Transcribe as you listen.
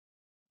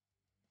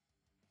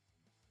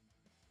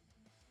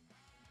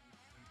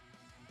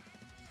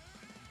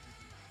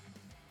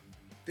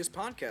This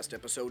podcast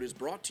episode is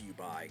brought to you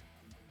by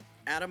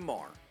Adam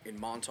Marr in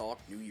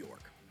Montauk, New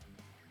York.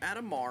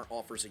 Adam Marr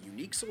offers a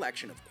unique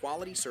selection of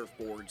quality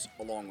surfboards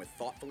along with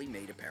thoughtfully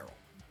made apparel.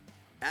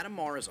 Adam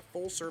Marr is a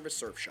full-service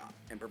surf shop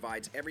and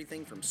provides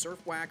everything from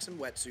surf wax and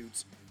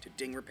wetsuits to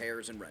ding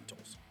repairs and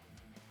rentals.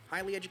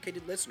 Highly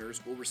educated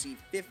listeners will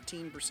receive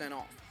 15%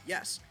 off.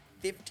 Yes,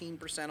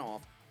 15%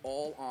 off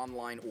all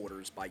online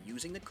orders by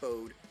using the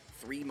code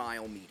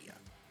 3milemedia,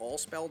 all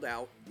spelled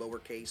out,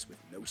 lowercase with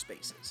no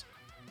spaces,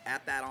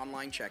 at that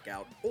online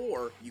checkout,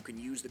 or you can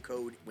use the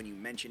code when you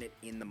mention it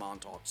in the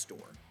Montauk store.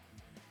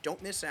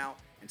 Don't miss out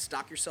and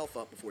stock yourself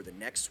up before the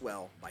next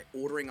swell by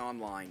ordering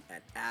online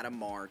at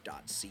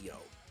adammar.co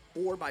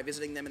or by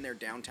visiting them in their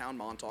downtown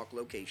Montauk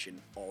location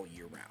all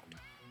year round.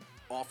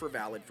 Offer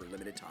valid for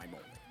limited time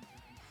only.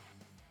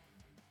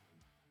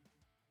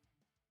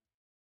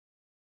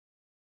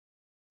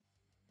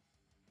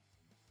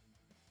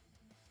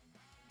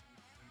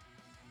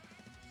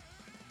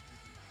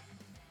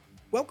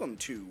 Welcome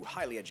to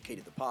Highly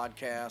Educated the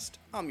Podcast.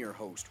 I'm your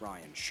host,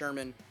 Ryan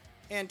Sherman,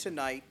 and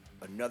tonight,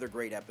 another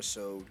great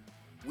episode.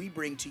 We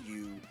bring to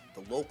you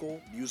the local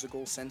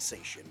musical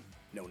sensation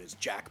known as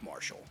Jack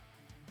Marshall.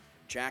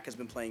 Jack has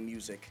been playing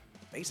music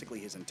basically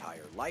his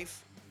entire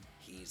life.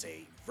 He's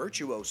a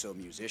virtuoso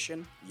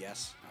musician,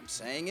 yes, I'm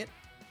saying it,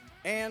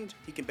 and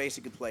he can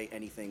basically play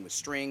anything with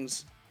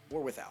strings or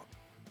without.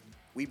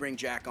 We bring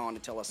Jack on to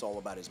tell us all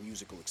about his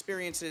musical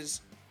experiences,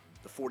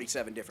 the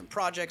 47 different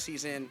projects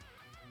he's in,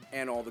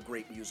 and all the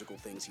great musical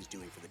things he's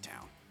doing for the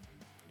town.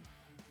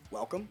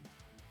 Welcome,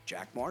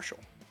 Jack Marshall.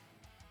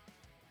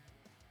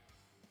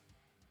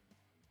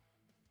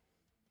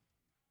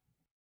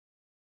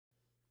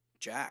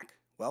 Jack,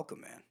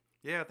 welcome, man.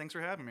 Yeah, thanks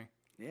for having me.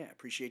 Yeah,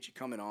 appreciate you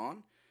coming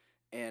on.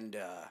 And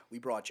we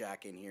brought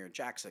Jack in here.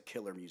 Jack's a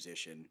killer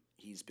musician.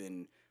 He's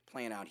been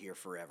playing out here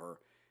forever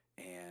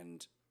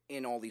and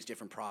in all these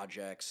different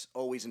projects,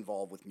 always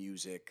involved with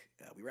music.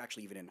 We were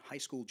actually even in high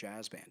school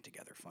jazz band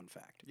together, fun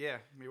fact. Yeah,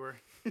 we were.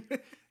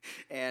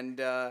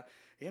 And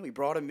we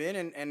brought him in,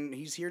 and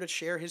he's here to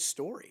share his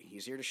story.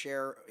 He's here to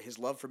share his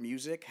love for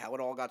music, how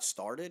it all got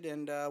started,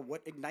 and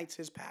what ignites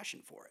his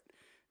passion for it.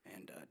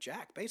 And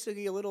Jack,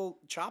 basically a little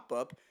chop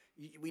up.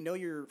 We know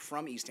you're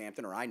from East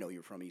Hampton, or I know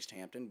you're from East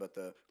Hampton, but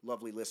the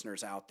lovely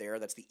listeners out there,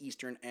 that's the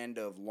eastern end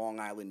of Long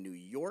Island, New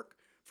York,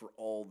 for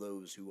all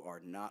those who are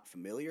not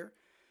familiar.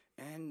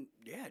 And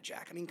yeah,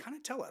 Jack, I mean, kind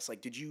of tell us,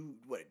 like, did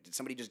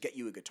somebody just get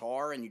you a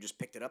guitar and you just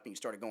picked it up and you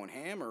started going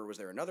ham, or was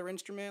there another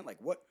instrument? Like,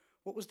 what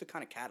was the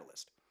kind of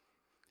catalyst?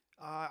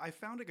 I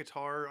found a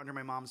guitar under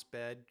my mom's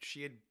bed.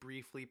 She had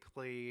briefly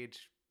played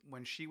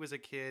when she was a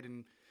kid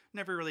and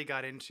never really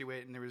got into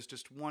it. And there was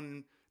just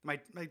one, my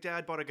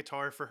dad bought a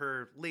guitar for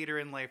her later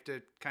in life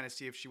to kind of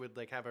see if she would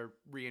like have a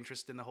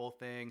reinterest in the whole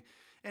thing.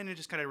 And it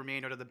just kind of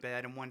remained out of the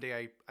bed. And one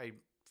day I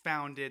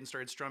found it and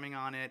started strumming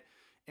on it.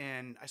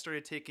 And I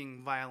started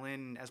taking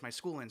violin as my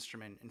school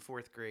instrument in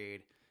 4th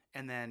grade.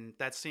 And then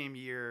that same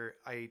year,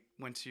 I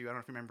went to, I don't know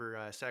if you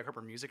remember, Sag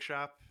Harbor Music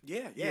Shop.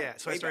 Yeah.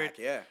 So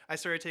I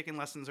started taking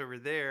lessons over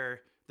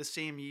there the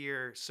same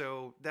year.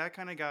 So that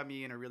kind of got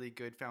me in a really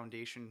good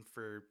foundation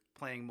for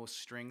playing most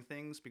string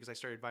things because I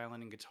started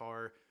violin and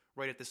guitar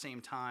right at the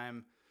same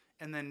time.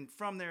 And then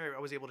from there, I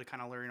was able to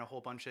kind of learn a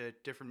whole bunch of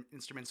different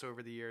instruments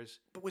over the years.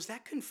 But was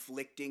that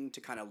conflicting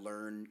to kind of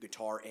learn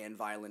guitar and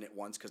violin at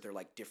once? Because they're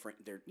like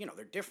different. They're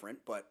different,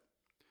 but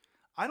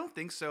I don't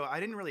think so.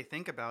 I didn't really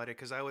think about it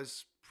because I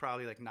was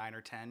probably like 9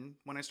 or 10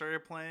 when I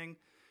started playing.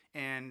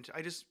 And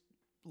I just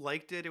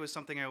liked it. It was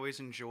something I always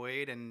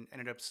enjoyed and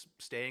ended up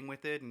staying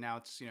with it. And now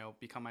it's,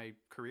 become my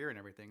career and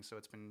everything. So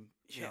it's been,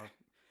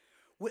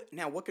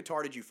 What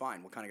guitar did you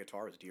find? What kind of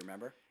guitar was it? Do you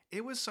remember?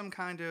 It was some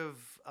kind of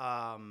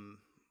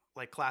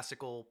like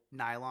classical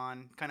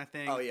nylon kind of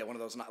thing. Oh yeah, one of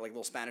those like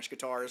little Spanish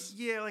guitars.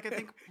 Yeah, like I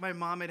think my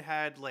mom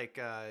had like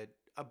a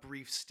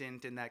brief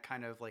stint in that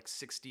kind of like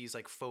 60s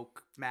like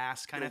folk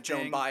mass kind of thing.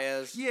 Joan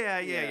Baez.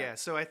 Yeah.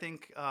 So I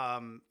think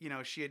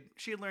she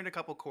had learned a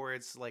couple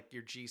chords like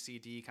your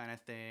GCD kind of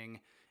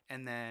thing,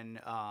 and then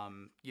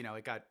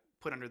it got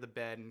put under the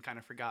bed and kind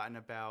of forgotten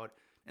about.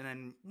 And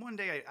then one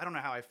day I don't know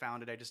how I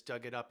found it. I just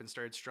dug it up and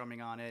started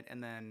strumming on it,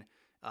 and then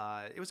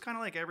it was kind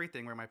of like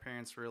everything where my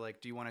parents were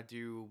like, "Do you want to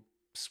do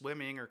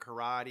swimming or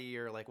karate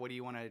or like what do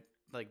you want to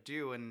like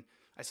do?" And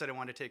I said I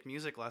wanted to take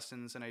music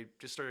lessons, and I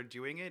just started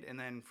doing it. And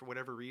then for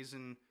whatever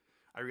reason,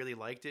 I really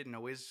liked it and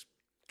always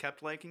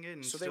kept liking it.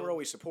 And so they were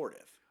always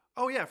supportive.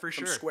 Oh yeah, for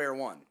sure. From square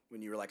one,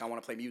 when you were like, "I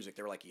want to play music,"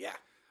 they were like, "Yeah,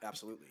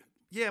 absolutely."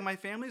 Yeah, my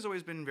family's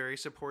always been very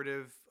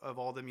supportive of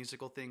all the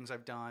musical things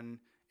I've done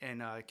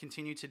and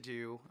continue to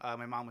do.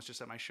 My mom was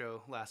just at my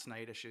show last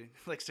night, as she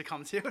likes to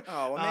come to.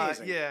 Oh,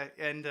 amazing. Yeah,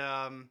 and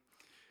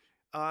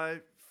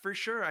for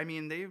sure. I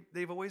mean,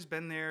 they've always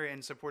been there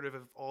and supportive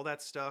of all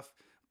that stuff,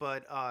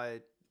 but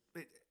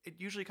it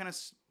usually kind of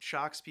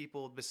shocks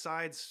people.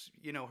 Besides,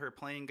 her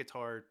playing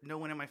guitar, no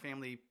one in my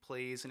family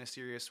plays in a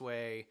serious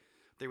way.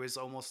 There was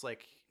almost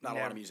like not a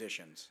lot of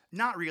musicians.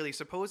 Not really.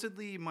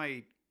 Supposedly,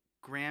 my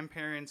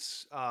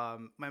grandparents,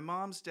 my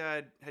mom's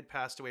dad had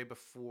passed away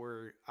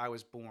before I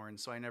was born,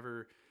 so I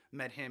never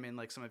met him and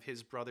like some of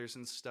his brothers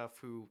and stuff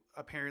who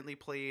apparently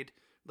played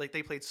like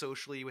they played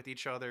socially with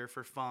each other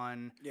for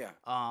fun. Yeah.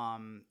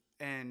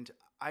 And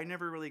I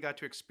never really got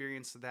to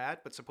experience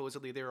that, but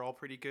supposedly they were all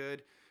pretty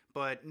good.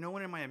 But no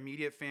one in my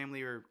immediate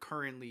family or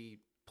currently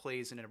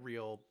plays in a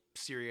real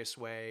serious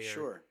way. Or,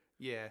 Sure.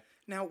 yeah.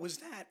 Now, was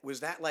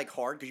that like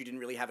hard because you didn't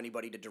really have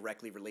anybody to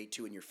directly relate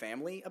to in your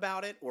family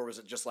about it, or was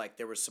it just like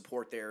there was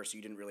support there, so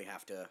you didn't really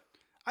have to?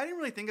 I didn't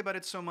really think about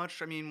it so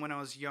much. I mean, when I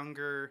was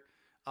younger,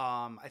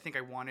 I think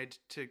I wanted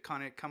to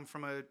kind of come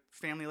from a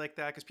family like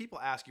that because people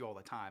ask you all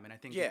the time, and I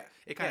think Yeah,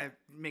 it kind yeah. of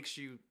makes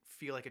you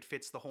feel like it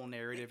fits the whole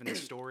narrative and the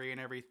story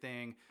and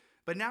everything.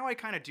 But now I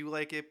kind of do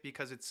like it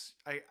because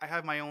I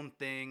have my own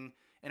thing,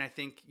 and I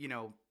think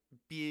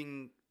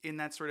being in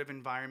that sort of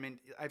environment,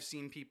 I've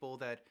seen people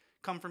that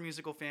come from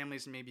musical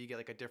families and maybe you get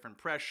like a different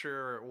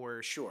pressure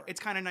or Sure.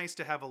 it's kind of nice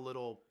to have a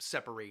little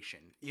separation.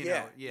 You Yeah,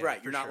 know? Yeah, right.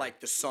 for You're not sure. like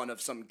the son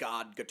of some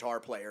god guitar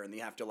player, and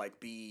you have to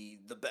like be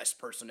the best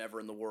person ever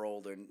in the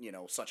world, and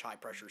such high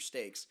pressure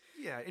stakes.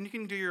 Yeah, and you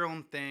can do your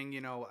own thing.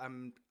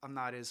 I'm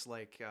not as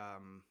like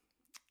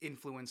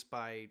influenced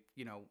by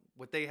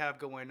what they have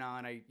going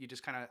on. I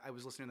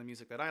was listening to the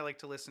music that I like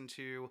to listen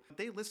to.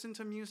 They listened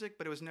to music,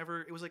 but it was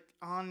like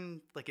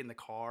on like in the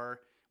car.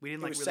 We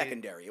didn't It like was really.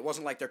 secondary. It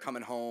wasn't like they're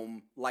coming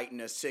home,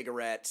 lighting a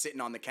cigarette, sitting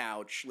on the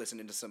couch,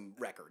 listening to some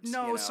records.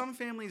 No, some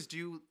families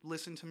do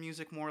listen to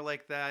music more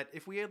like that.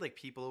 If we had like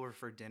people over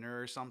for dinner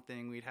or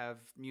something, we'd have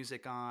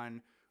music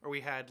on, or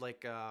we had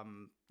like a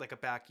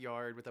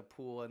backyard with a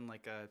pool and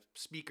like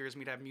speakers,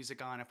 and we'd have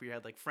music on if we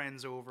had like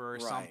friends over or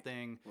Right,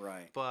 something.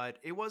 right. But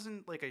it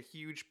wasn't like a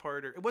huge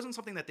part, or it wasn't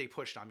something that they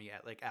pushed on me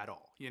at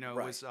all. It Right.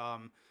 was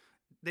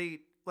they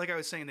like I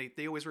was saying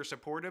they always were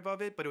supportive of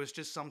it, but it was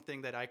just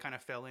something that I kind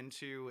of fell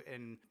into,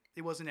 and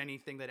it wasn't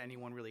anything that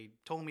anyone really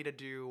told me to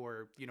do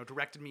or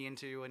directed me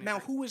into. And Now,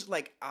 who was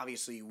like,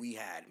 obviously,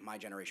 my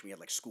generation, we had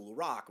like School of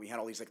Rock. We had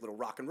all these like little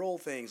rock and roll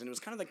things, and it was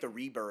kind of like the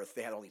rebirth.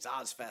 They had all these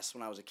Ozfests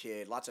when I was a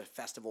kid, lots of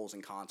festivals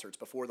and concerts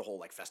before the whole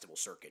like festival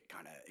circuit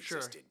kind of Sure.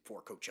 existed,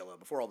 before Coachella,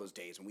 before all those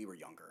days when we were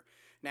younger.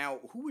 Now,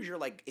 who was your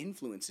like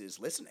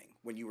influences listening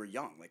when you were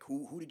young? Like,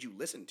 who did you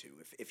listen to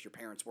if your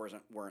parents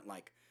weren't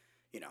like,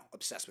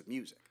 obsessed with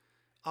music?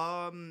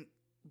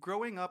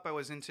 Growing up, I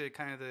was into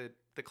kind of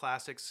the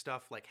classic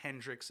stuff like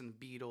Hendrix and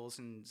Beatles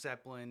and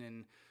Zeppelin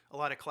and a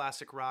lot of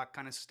classic rock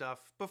kind of stuff.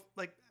 But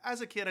like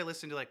as a kid, I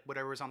listened to like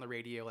whatever was on the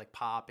radio, like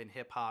pop and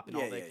hip hop and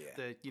Yeah, all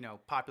the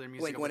popular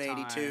music. Blink of the time.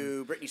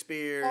 182, Britney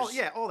Spears. Oh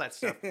yeah, all that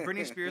stuff.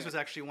 Britney Spears was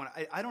actually one.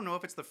 I don't know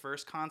if it's the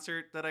first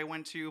concert that I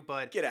went to,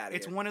 but Get outta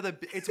it's here. one of the.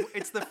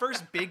 It's the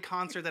first big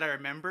concert that I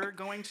remember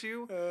going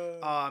to.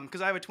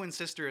 Because I have a twin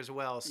sister as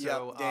well.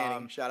 So Yep,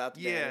 Danny. Shout out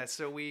to yeah, Danny.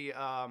 so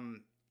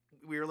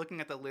we were looking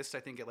at the list, I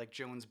think, at like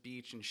Jones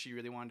Beach, and she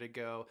really wanted to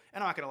go.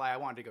 And I'm not gonna lie, I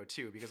wanted to go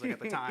too because like at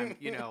the time,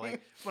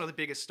 like it's one of the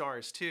biggest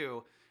stars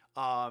too.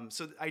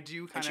 So I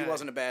do kind And of. she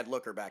wasn't a bad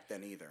looker back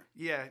then either.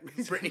 Yeah,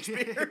 Britney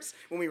Spears.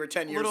 When we were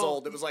 10 years Little-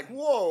 old, it was like,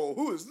 whoa,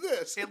 who is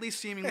this? At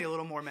least seemingly a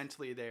little more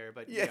mentally there,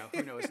 but Yeah.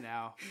 who knows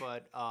now?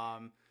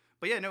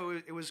 But yeah, no,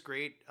 it was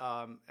great.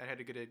 I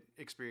had a good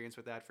experience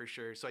with that for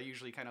sure. So I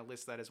usually kind of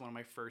list that as one of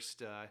my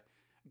first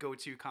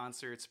go-to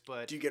concerts.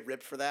 But Do you get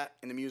ripped for that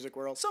in the music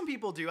world? some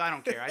people do. I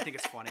don't care. I think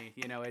it's funny.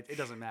 It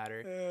doesn't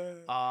matter.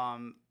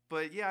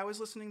 But yeah, I was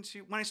listening to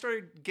when I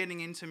started getting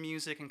into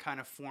music and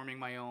kind of forming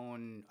my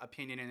own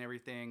opinion and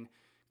everything.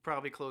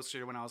 Probably closer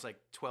to when I was like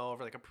 12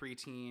 or like a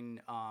preteen.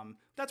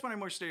 That's when I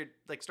more started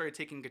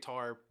taking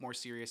guitar more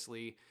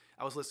seriously.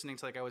 I was listening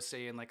to, like I was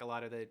saying, like a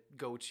lot of the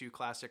go-to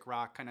classic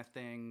rock kind of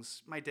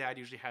things. My dad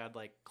usually had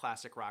like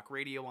classic rock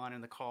radio on in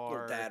the car.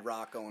 Little dad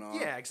rock going on.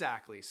 Yeah,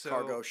 exactly. So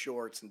Cargo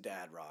shorts and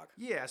dad rock.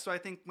 yeah, so I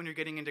think when you're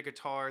getting into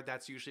guitar,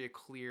 that's usually a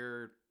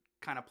clear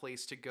kind of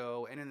place to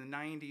go. And in the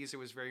 90s, it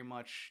was very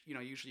much,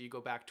 usually you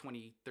go back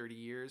 20, 30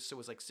 years. So it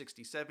was like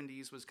 60s,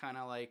 70s was kind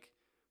of like,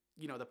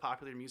 the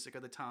popular music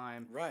of the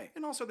time. Right.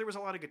 And also there was a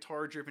lot of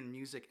guitar-driven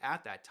music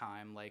at that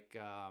time, like,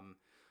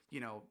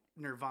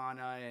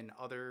 Nirvana and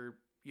other,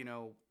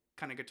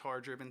 kind of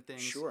guitar-driven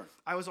things. Sure.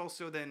 I was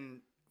also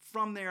then,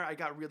 from there, I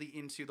got really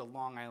into the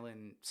Long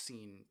Island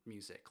scene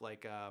music,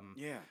 like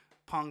Yeah.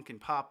 punk and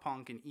pop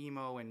punk and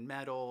emo and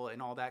metal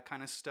and all that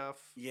kind of stuff.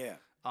 Yeah.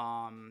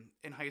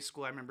 In high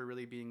school, I remember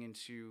really being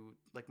into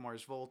like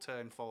Mars Volta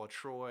and Fall of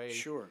Troy.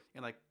 Sure.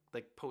 And like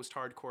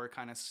post-hardcore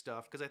kind of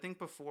stuff. Because I think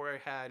before I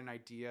had an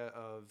idea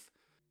of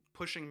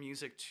pushing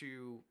music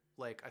to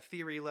like a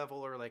theory level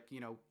or like,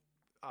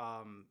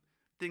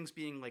 things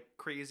being like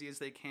crazy as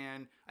they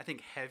can, I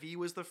think heavy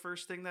was the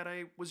first thing that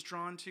I was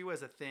drawn to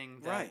as a thing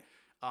that,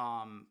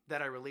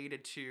 that I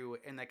related to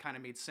and that kind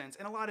of made sense.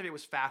 And a lot of it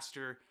was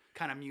faster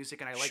kind of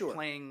music, and I like Sure.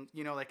 playing,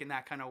 like in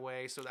that kind of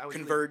way. So that was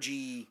really-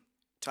 Convergy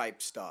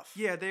type stuff.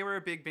 yeah, they were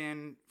a big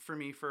band for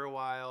me for a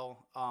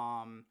while.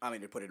 I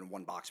mean, to put it in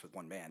one box with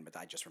one band, but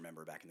I just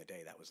remember back in the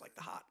day that was like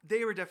the hot.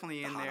 They were definitely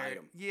The in hot there.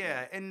 item. Yeah,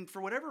 Yeah. and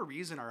for whatever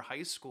reason, our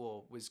high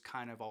school was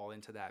kind of all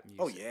into that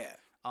music. Oh yeah.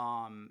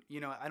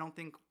 I don't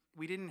think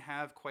we didn't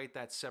have quite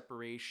that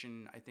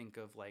separation, I think,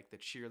 of like the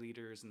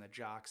cheerleaders and the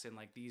jocks and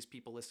like these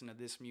people listen to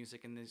this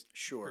music and this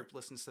Sure. group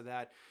listens to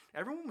that.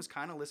 Everyone was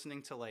kind of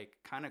listening to like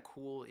kind of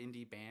cool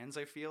indie bands,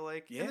 I feel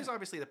like. Yeah. And there's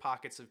obviously the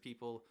pockets of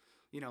people,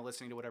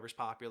 listening to whatever's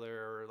popular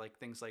or like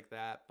things like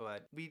that.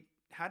 But we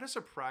had a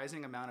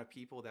surprising amount of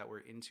people that were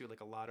into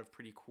like a lot of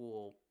pretty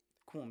cool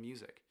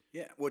music.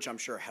 Yeah, which I'm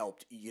sure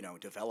helped,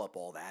 develop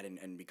all that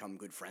and become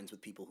good friends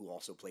with people who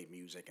also played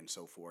music and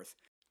so forth.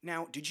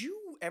 Now, did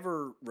you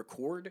ever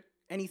record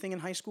anything in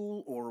high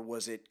school, or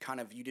was it kind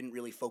of you didn't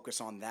really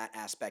focus on that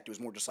aspect? It was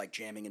more just like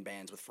jamming in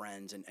bands with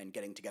friends and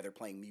getting together,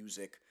 playing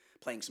music,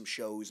 playing some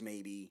shows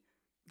maybe?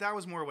 That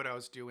was more what I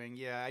was doing.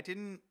 Yeah, I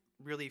didn't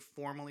really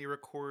formally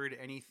record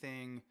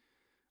anything,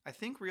 I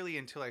think, really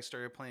until I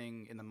started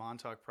playing in the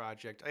Montauk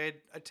Project. I had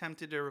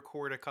attempted to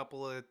record a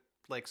couple of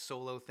like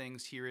solo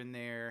things here and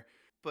there,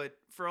 but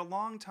for a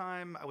long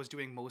time I was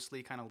doing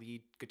mostly kind of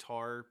lead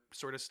guitar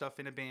sort of stuff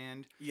in a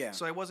band. Yeah.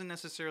 So I wasn't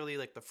necessarily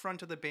like the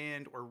front of the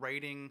band or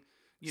writing,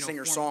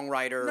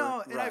 Singer-songwriter.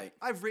 No, and right.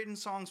 I've written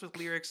songs with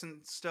lyrics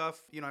and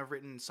stuff. I've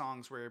written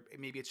songs where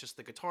maybe it's just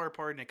the guitar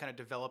part and it kind of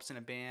develops in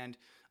a band.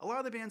 A lot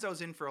of the bands I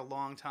was in for a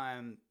long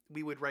time,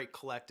 we would write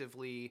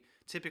collectively.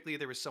 Typically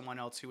there was someone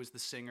else who was the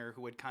singer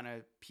who would kind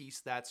of piece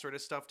that sort of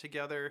stuff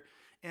together.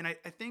 And I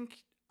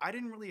think I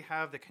didn't really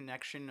have the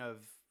connection of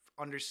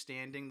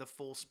understanding the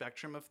full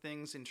spectrum of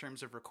things in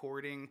terms of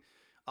recording,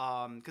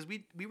 because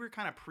we were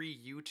kind of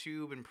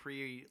pre-YouTube and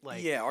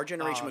our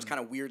generation was kind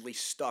of weirdly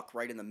stuck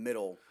right in the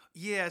middle.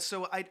 Yeah,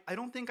 so I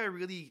don't think I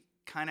really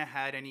kind of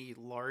had any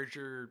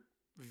larger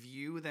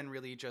view than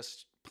really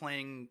just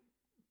playing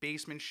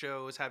basement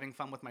shows, having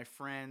fun with my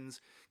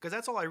friends, because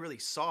that's all I really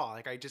saw.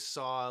 Like I just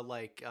saw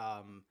like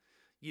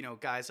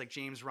guys like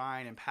James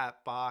Ryan and Pat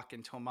Bach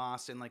and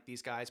Tomas and like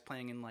these guys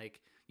playing in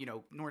like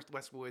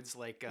Northwest Woods,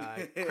 like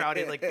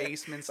crowded like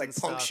basements like and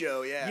punk stuff.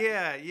 show.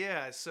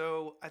 Yeah.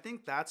 So I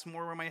think that's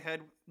more where my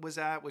head was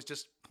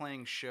just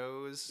playing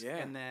shows. Yeah.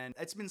 And then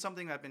it's been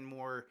something I've been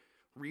more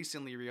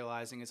recently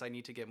realizing is I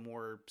need to get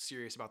more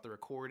serious about the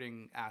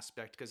recording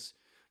aspect, because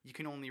you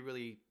can only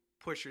really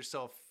push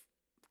yourself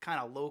kind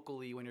of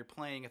locally when you're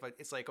playing. If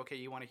it's like, okay,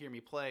 you want to hear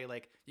me play,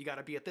 like you got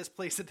to be at this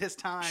place at this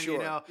time,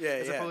 sure.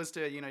 As opposed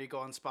to, you go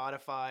on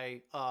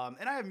Spotify.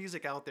 And I have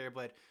music out there,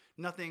 but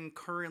nothing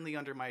currently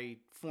under my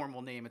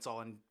formal name. It's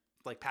all in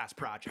like past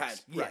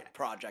projects. Right,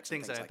 projects and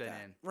things things I've like been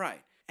that. in.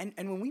 Right.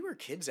 And when we were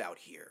kids out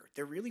here,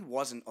 there really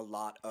wasn't a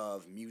lot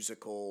of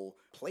musical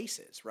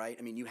places, right?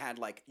 I mean, you had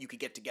like, you could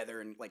get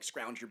together and like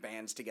scrounge your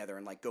bands together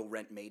and like go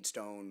rent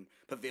Maidstone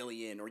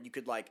Pavilion, or you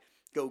could like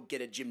go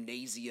get a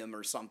gymnasium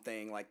or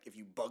something. Like if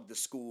you bugged the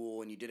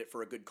school and you did it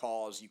for a good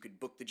cause, you could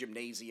book the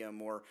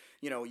gymnasium, or,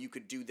 you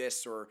could do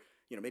this, or,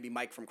 maybe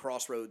Mike from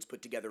Crossroads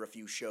put together a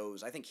few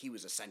shows. I think he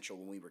was essential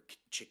when we were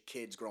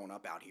kids growing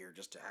up out here,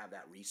 just to have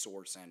that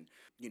resource and,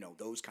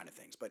 those kind of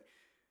things. But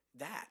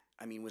that,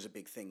 I mean, was a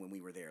big thing when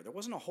we were there. There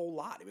wasn't a whole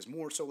lot. It was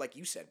more so, like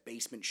you said,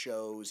 basement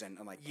shows and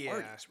like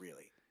parties,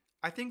 really.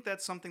 I think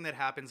that's something that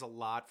happens a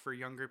lot for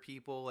younger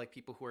people, like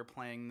people who are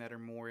playing that are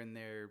more in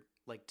their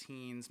like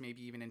teens,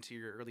 maybe even into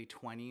your early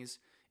 20s.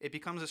 It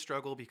becomes a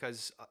struggle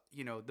because,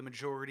 the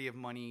majority of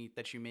money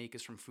that you make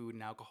is from food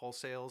and alcohol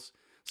sales.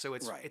 So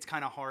it's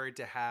kind of hard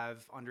to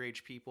have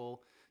underage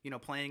people,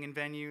 playing in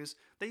venues.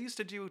 They used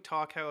to do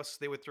Talk House.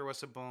 They would throw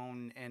us a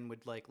bone and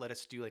would like let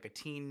us do like a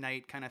teen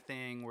night kind of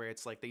thing where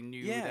it's like they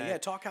knew that. Yeah,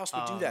 Talk House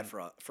would do that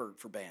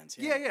for bands.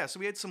 Yeah. So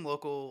we had some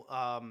local,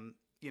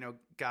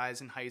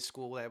 guys in high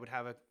school that would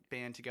have a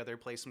band together,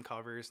 play some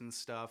covers and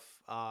stuff.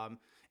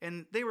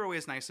 And they were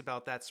always nice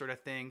about that sort of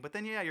thing. But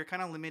then, you're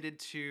kind of limited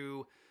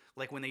to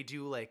like when they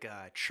do like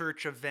a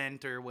church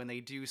event, or when they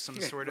do some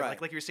sort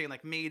of like you're saying,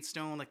 like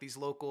Maidstone, like these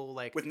local,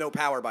 like with no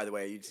power, by the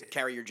way, you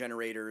carry your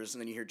generators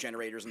and then you hear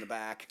generators in the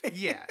back.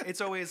 Yeah, it's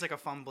always like a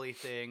fumbly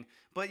thing,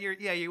 but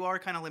you are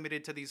kind of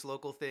limited to these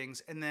local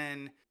things. And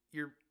then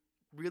you're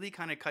really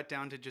kind of cut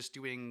down to just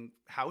doing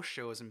house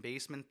shows and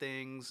basement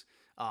things,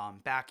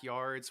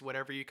 backyards,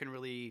 whatever you can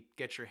really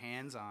get your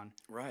hands on.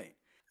 Right.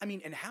 I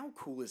mean, and how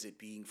cool is it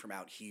being from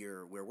out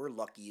here, where we're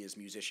lucky as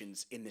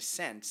musicians in the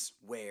sense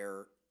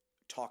where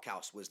Talk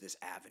House was this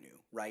avenue,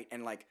 right?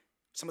 And like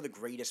some of the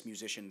greatest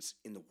musicians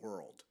in the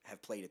world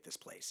have played at this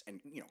place,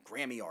 and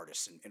Grammy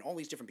artists and all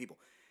these different people.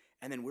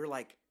 And then we're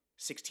like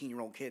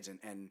 16-year-old kids,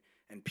 and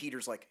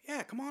Peter's like,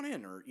 yeah, come on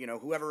in, or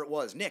whoever it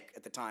was, Nick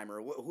at the time,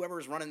 or whoever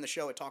was running the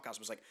show at Talk House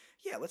was like,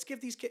 yeah, let's give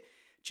these kids,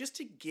 just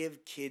to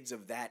give kids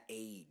of that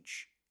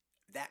age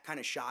that kind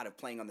of shot of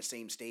playing on the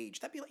same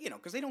stage. That'd be like,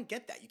 because they don't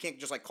get that. You can't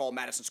just like call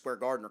Madison Square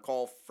Garden or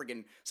call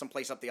friggin'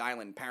 someplace up the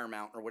island,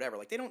 Paramount or whatever.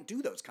 Like they don't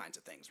do those kinds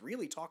of things.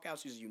 Really, Talk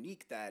House is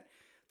unique that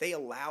they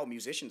allow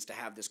musicians to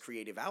have this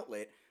creative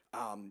outlet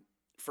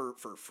for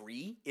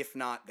free. If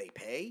not, they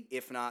pay.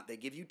 If not, they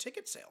give you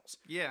ticket sales.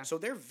 Yeah. So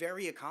they're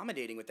very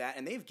accommodating with that,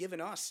 and they've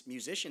given us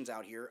musicians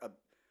out here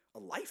a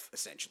life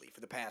essentially for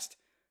the past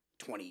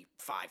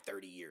 25,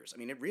 30 years. I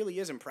mean, it really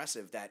is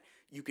impressive that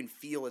you can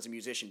feel as a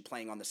musician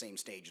playing on the same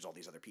stage as all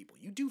these other people.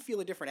 You do feel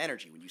a different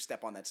energy when you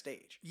step on that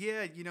stage.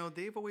 Yeah,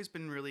 they've always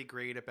been really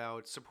great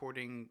about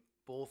supporting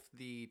both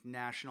the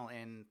national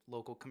and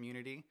local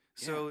community.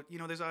 So,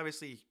 there's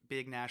obviously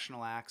big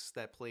national acts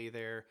that play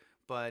there,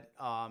 but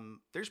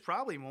there's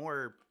probably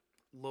more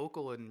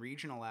local and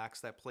regional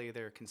acts that play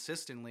there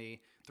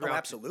consistently Oh, throughout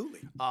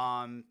absolutely.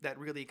 that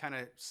really kind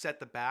of set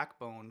the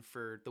backbone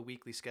for the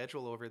weekly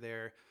schedule over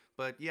there.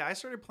 But yeah, I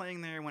started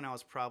playing there when I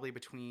was probably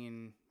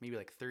between maybe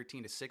like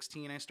 13 to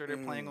 16. I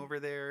started playing over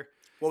there.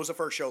 What was the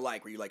first show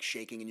like? Were you like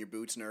shaking in your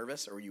boots,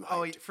 nervous, or were you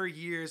Oh, hyped? for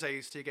years I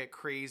used to get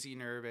crazy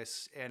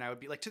nervous, and I would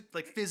be like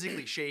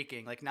physically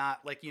shaking, like not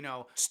like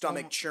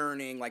Stomach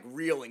churning, like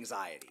real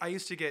anxiety. I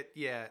used to get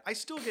I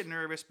still get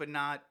nervous, but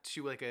not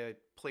to like a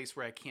place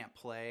where I can't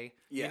play.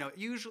 Yeah.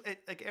 Usually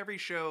like every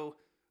show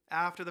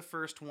after the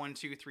first 1,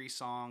 2, 3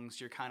 songs,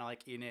 you're kind of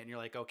like in it, and you're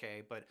like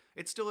okay, but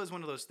it still is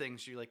one of those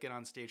things you like get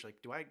on stage like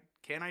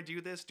can I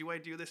do this? Do I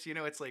do this?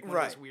 It's like one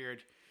of those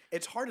weird.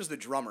 It's hard as the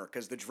drummer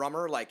because the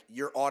drummer, like,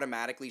 you're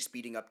automatically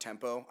speeding up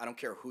tempo. I don't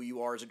care who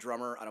you are as a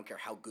drummer. I don't care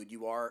how good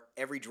you are.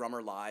 Every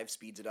drummer live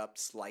speeds it up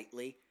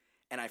slightly.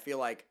 And I feel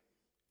like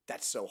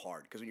that's so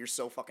hard because when you're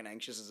so fucking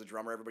anxious as a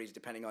drummer, everybody's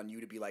depending on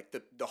you to be like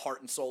the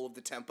heart and soul of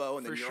the tempo.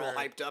 And then you're all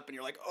hyped up and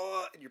you're like,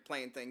 oh, and you're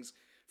playing things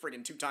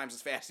friggin' 2 times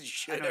as fast as you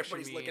should.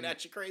 Everybody's looking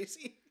at you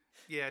crazy.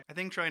 Yeah, I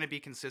think trying to be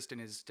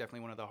consistent is definitely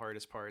one of the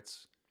hardest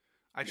parts.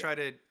 I try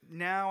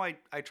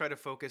to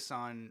focus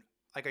on,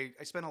 like,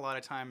 I spend a lot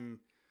of time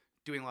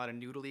doing a lot of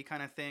noodly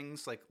kind of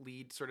things, like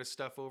lead sort of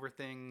stuff over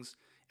things.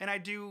 And I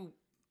do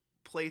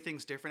play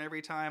things different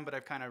every time, but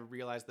I've kind of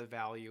realized the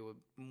value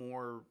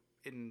more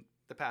in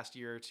the past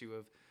year or two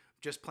of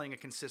just playing a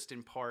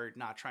consistent part,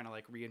 not trying to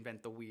like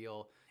reinvent the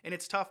wheel. And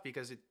it's tough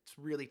because it's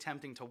really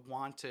tempting to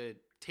want to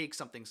take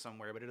something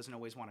somewhere, but it doesn't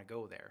always want to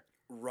go there.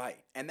 Right.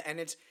 And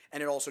it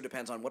also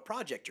depends on what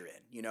project you're in.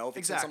 If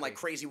it's in some like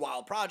crazy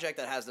wild project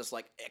that has this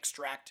like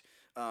abstract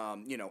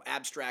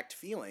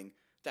feeling,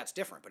 that's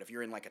different. But if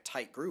you're in like a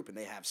tight group and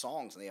they have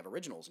songs and they have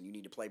originals and you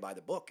need to play by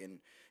the book and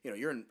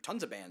you're in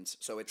tons of bands,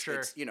 so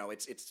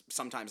it's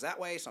sometimes that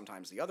way,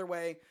 sometimes the other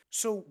way.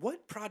 So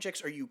what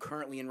projects are you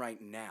currently in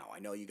right now? I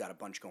know you got a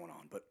bunch going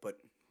on, but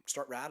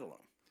start rattling.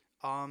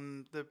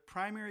 The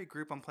primary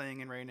group I'm playing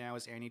in right now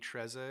is Annie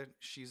Trezza.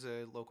 She's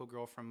a local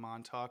girl from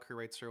Montauk who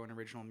writes her own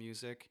original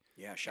music.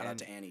 Yeah, shout out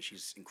to Annie.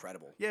 She's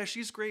incredible. Yeah,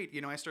 she's great.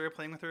 I started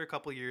playing with her a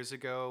couple years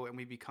ago, and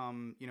we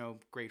become,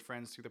 great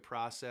friends through the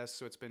process.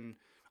 So it's been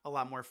a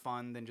lot more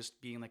fun than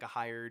just being like a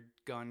hired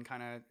gun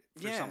kind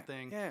of for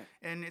something. Yeah.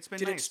 And it's been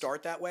Did nice. it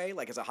start that way,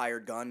 like as a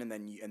hired gun, and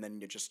then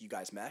you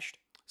guys meshed?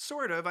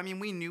 Sort of. I mean,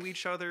 we knew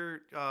each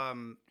other.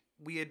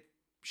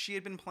 She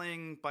had been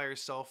playing by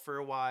herself for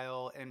a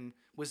while and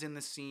was in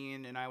the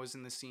scene, and I was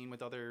in the scene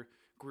with other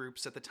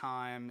groups at the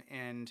time,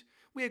 and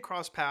we had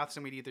crossed paths,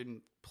 and we'd either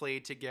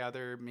played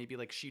together, maybe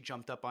like she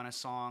jumped up on a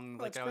song,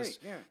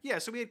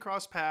 so we had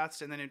crossed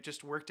paths, and then it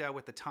just worked out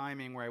with the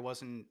timing where I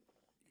wasn't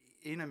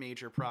in a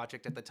major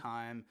project at the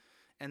time,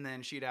 and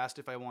then she'd asked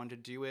if I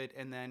wanted to do it,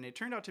 and then it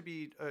turned out to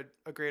be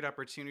a great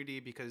opportunity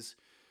because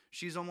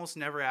she's almost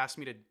never asked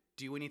me to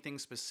do anything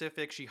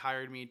specific. She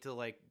hired me to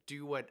like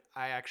do what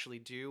I actually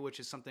do, which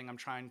is something I'm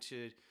trying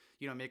to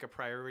make a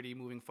priority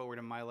moving forward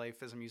in my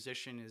life as a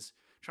musician, is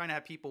trying to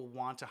have people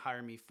want to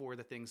hire me for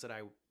the things that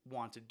I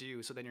want to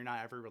do, so then you're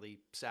not ever really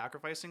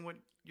sacrificing what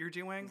you're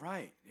doing.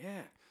 Right.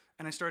 Yeah.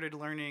 And I started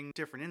learning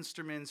different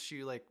instruments.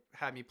 She like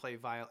had me play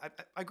violin.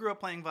 I grew up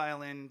playing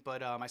violin,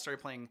 but I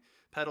started playing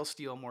pedal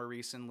steel more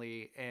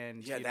recently.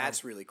 And yeah,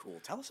 that's really cool.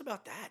 Tell us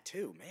about that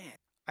too, man.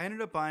 I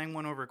ended up buying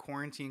one over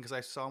quarantine because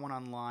I saw one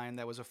online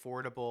that was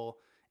affordable,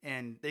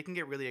 and they can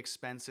get really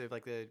expensive.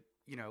 Like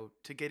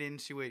to get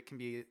into it can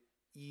be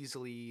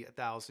easily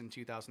 $1,000,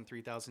 $2,000,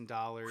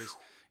 $3,000.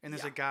 And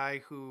there's a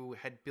guy who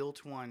had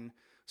built one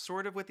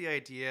sort of with the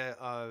idea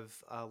of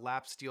a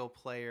lap steel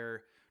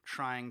player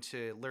trying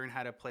to learn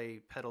how to play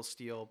pedal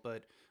steel.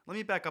 But let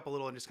me back up a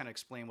little and just kind of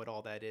explain what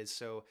all that is.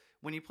 So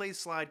when you play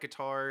slide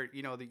guitar,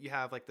 that you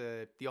have like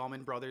the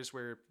Allman Brothers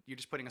where you're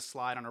just putting a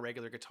slide on a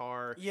regular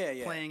guitar,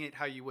 playing it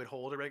how you would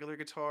hold a regular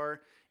guitar.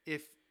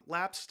 If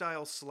lap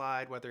style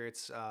slide, whether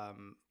it's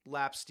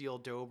lap steel,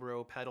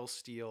 dobro, pedal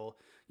steel,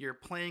 you're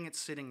playing it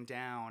sitting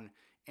down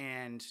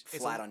and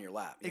flat on your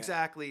lap. Yeah.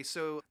 Exactly.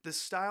 So the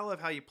style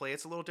of how you play,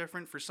 it's a little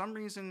different. For some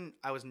reason,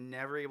 I was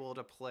never able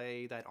to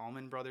play that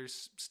Allman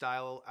Brothers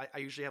style. I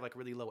usually have like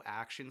really low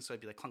action, so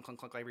I'd be like clunk, clunk,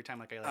 clunk every time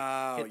like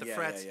I hit the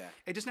frets. Yeah.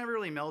 It just never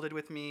really melded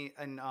with me.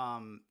 And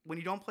when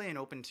you don't play in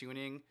open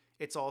tuning,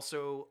 it's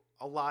also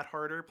a lot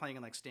harder playing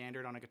in like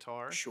standard on a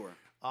guitar. Sure.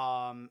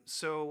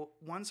 So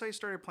once I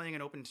started playing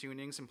in open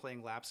tunings and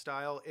playing lap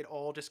style, it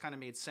all just kind of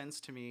made sense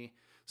to me.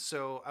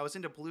 So I was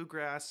into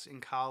bluegrass in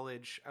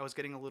college. I was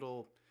getting a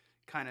little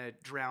kind of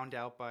drowned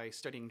out by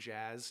studying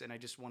jazz, and I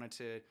just wanted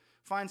to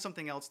find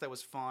something else that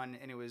was fun,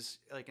 and it was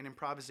like an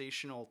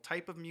improvisational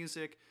type of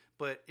music,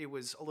 but it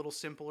was a little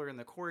simpler in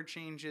the chord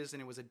changes,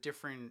 and it was a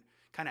different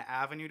kind of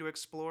avenue to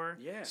explore.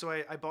 Yeah. So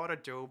I bought a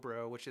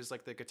Dobro, which is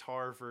like the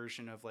guitar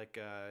version of like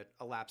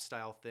a lap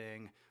style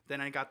thing. Then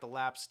I got the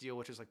lap steel,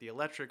 which is like the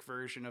electric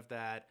version of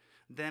that.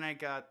 Then I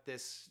got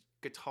this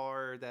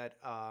guitar that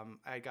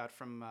I got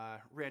from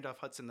Randolph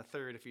Hudson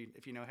III,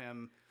 if you know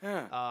him.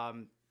 Huh.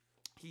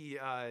 He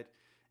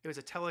it was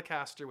a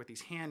Telecaster with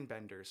these hand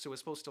benders, so it was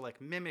supposed to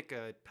like mimic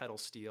a pedal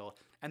steel.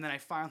 And then I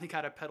finally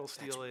got a pedal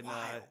steel That's in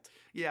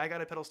wild. I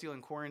got a pedal steel in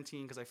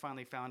quarantine because I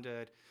finally found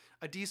a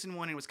decent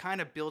one. It was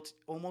kind of built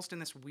almost in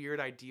this weird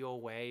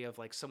ideal way of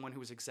like someone who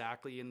was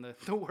exactly in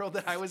the world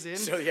that I was in.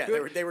 So yeah,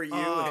 they were you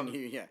and you.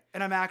 Yeah.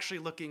 And I'm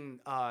actually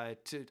looking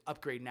to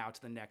upgrade now to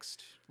the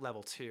next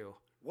level too.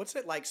 What's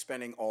it like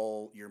spending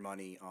all your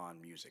money on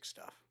music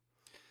stuff?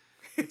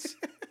 It's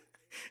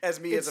As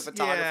me as a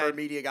photographer, yeah.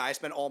 media guy, I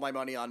spend all my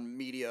money on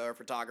media or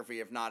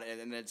photography, if not, and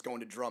then it's going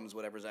to drums,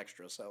 whatever's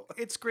extra. So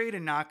It's great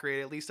and not great.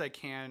 At least I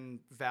can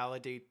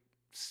validate,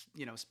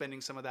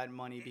 spending some of that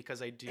money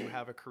because I do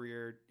have a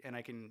career and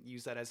I can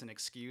use that as an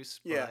excuse.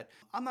 Yeah. But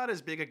I'm not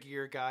as big a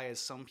gear guy as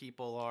some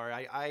people are.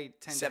 I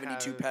tend 72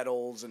 to have,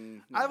 pedals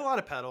and. I have a lot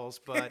of pedals,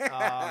 but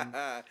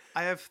I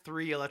have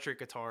 3 electric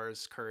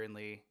guitars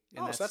currently.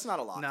 And So that's not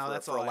a lot. No, for,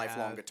 that's for all a I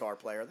lifelong have. guitar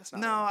player. That's not.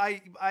 No, a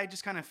lot. I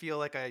just kind of feel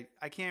like I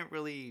can't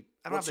really.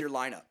 I don't What's have your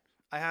lineup?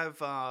 I have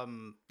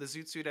the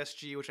Zoot Suit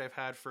SG, which I've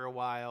had for a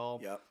while.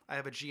 Yep. I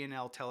have a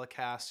G&L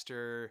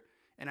Telecaster,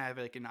 and I have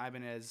like an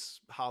Ibanez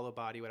hollow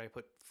body, where I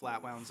put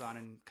flat wounds on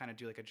and kind of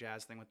do like a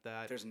jazz thing with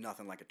that. There's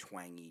nothing like a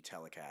twangy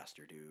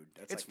Telecaster, dude.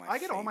 That's It's like my I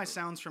get all my favorite.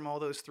 sounds from all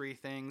those 3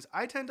 things.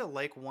 I tend to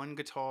like one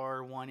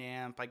guitar, one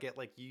amp. I get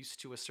like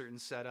used to a certain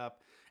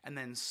setup, and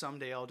then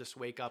someday I'll just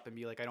wake up and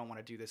be like, I don't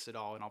want to do this at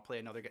all, and I'll play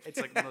another. It's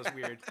like one of those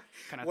weird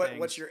kind of things.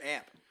 What's your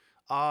amp?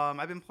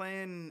 I've been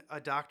playing a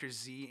Dr.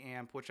 Z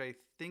amp, which I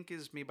think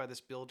is made by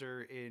this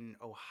builder in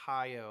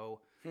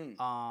Ohio.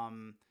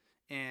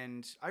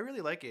 And I really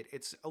like it.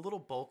 It's a little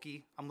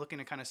bulky. I'm looking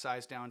to kind of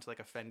size down to like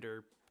a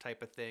Fender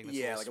type of thing that's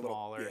Yeah, a like little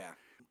smaller. yeah,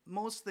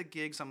 Most of the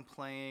gigs I'm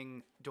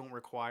playing don't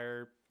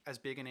require as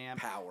big an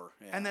amp. power.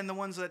 Yeah. And then the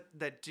ones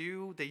that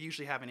do, they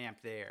usually have an amp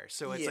there.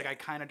 So it's like Yeah. I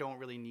kind of don't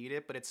really need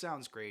it, but it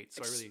sounds great.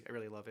 So I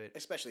really love it.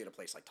 especially at a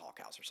place like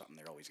Talkhouse or something,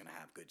 they're always going to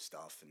have good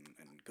stuff and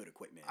good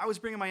equipment. I was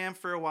bringing my amp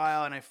for a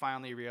while, and I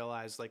finally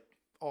realized like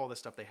all the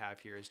stuff they have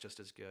here is just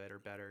as good or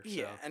better.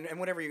 Yeah, So. and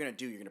whatever you're going to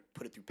do, you're going to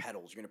put it through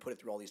pedals. You're going to put it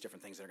through all these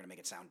different things that are going to make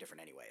it sound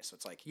different anyway. So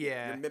it's like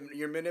Yeah.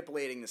 you're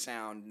manipulating the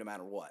sound no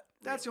matter what.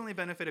 That's the really. only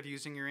benefit of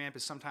using your amp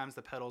is sometimes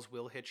the pedals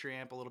will hit your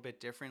amp a little bit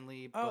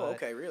differently. Oh, but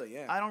okay, really?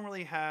 Yeah. I don't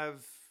really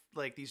have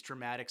like these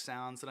dramatic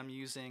sounds that I'm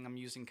using. I'm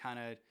using kind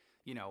of,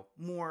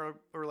 more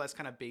or less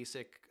kind of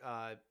basic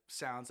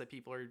sounds that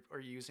people are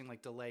using,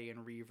 like delay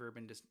and reverb,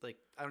 and just like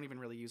I don't even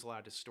really use a lot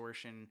of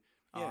distortion.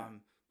 Yeah.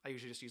 I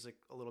usually just use like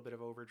a little bit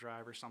of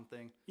overdrive or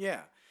something.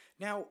 Yeah.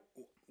 Now,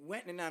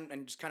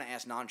 and just kind of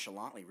ask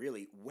nonchalantly,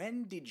 really,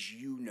 when did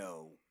you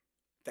know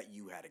that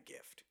you had a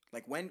gift?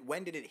 Like,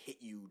 when did it hit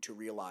you to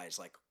realize,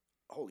 like,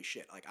 holy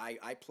shit, like,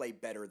 I play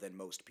better than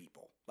most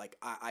people. Like,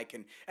 I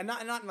can, and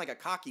not in like a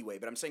cocky way,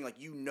 but I'm saying, like,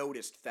 you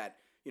noticed that,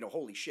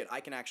 holy shit, I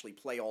can actually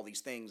play all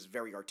these things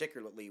very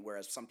articulately,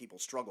 whereas some people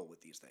struggle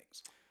with these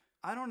things.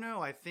 I don't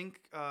know. I think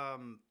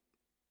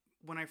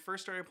when I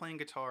first started playing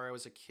guitar, I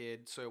was a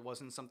kid, so it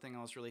wasn't something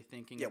I was really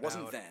thinking Yeah, it about.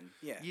 wasn't then.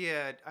 Yeah.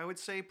 Yeah, I would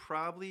say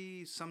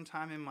probably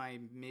sometime in my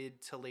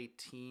mid to late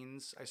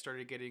teens, I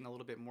started getting a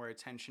little bit more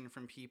attention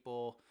from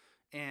people.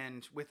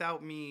 And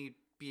without me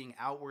being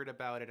outward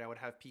about it, I would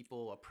have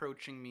people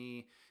approaching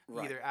me,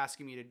 Right. either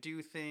asking me to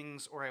do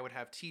things, or I would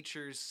have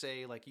teachers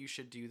say, like, you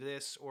should do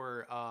this.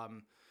 Or I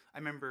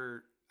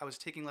remember I was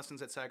taking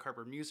lessons at Sag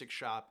Harbor Music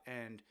Shop,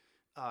 and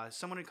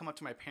someone had come up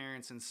to my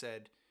parents and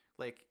said,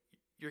 like,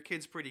 your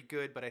kid's pretty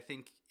good, but I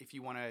think if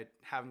you want to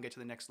have him get to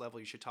the next level,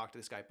 you should talk to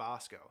this guy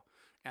Bosco.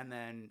 And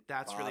then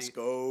that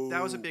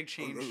was a big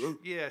change.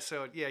 Yeah,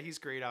 so yeah, he's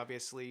great,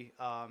 obviously,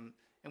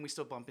 and we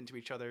still bump into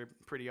each other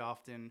pretty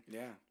often.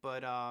 Yeah.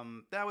 But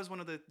that was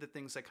one of the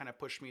things that kind of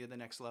pushed me to the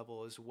next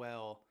level as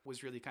well,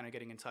 was really kind of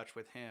getting in touch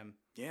with him.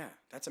 Yeah,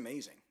 that's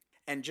amazing.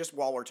 And just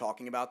while we're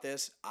talking about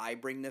this, I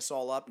bring this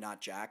all up, not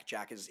Jack.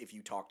 Jack is, if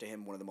you talk to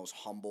him, one of the most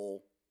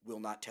humble, will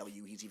not tell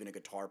you he's even a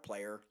guitar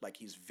player. Like,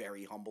 he's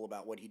very humble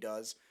about what he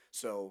does.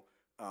 So,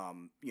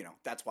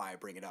 that's why I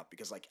bring it up,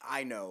 because, like,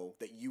 I know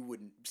that you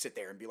wouldn't sit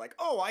there and be like,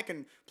 oh, I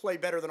can play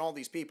better than all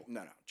these people.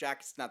 No,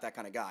 Jack's not that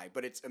kind of guy,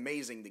 but it's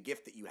amazing the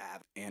gift that you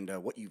have and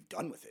what you've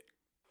done with it.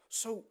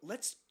 So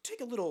let's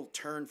take a little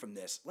turn from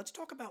this. Let's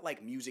talk about,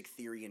 like, music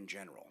theory in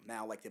general.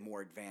 Now, like, the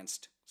more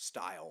advanced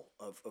style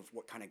of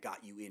what kind of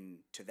got you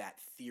into that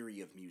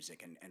theory of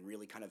music and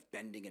really kind of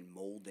bending and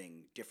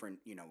molding different,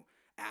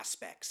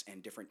 aspects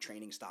and different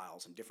training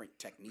styles and different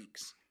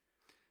techniques.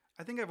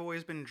 I think I've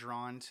always been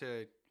drawn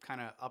to kind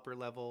of upper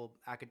level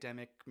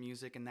academic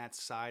music and that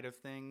side of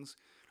things.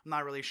 I'm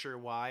not really sure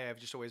why. I've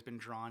just always been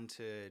drawn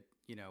to,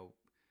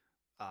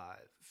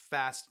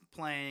 fast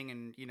playing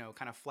and,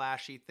 kind of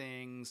flashy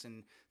things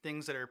and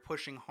things that are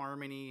pushing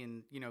harmony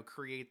and,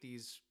 create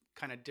these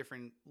kind of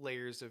different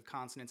layers of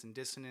consonance and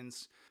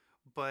dissonance.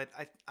 But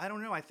I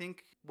don't know. I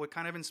think what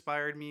kind of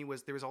inspired me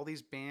was there was all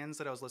these bands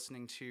that I was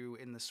listening to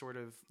in the sort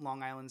of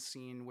Long Island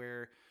scene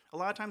where a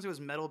lot of times it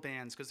was metal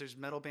bands because there's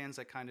metal bands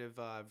that kind of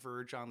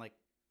verge on like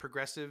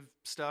progressive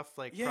stuff,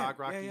 like Yeah, prog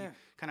yeah, rocky yeah.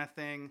 kind of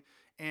thing.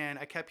 And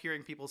I kept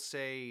hearing people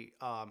say,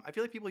 I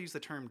feel like people use the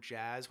term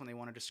jazz when they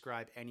want to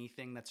describe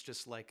anything that's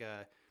just like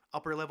a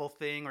upper level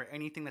thing or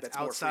anything that's That's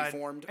more outside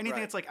freeformed, anything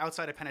right? that's like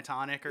outside of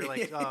pentatonic or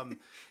like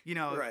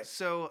Right.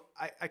 so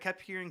I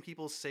kept hearing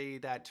people say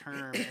that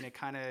term and it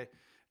kind of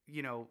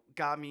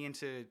got me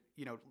into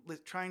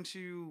trying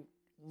to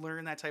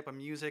learn that type of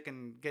music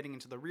and getting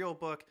into the real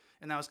book.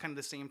 And that was kind of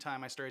the same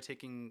time I started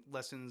taking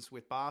lessons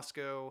with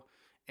Bosco.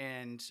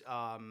 And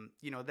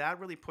that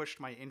really pushed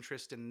my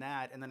interest in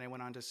that. And then I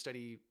went on to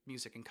study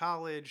music in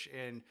college,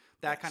 and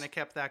that kind Yes. of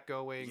kept that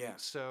going. Yeah.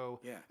 So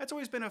Yeah. that's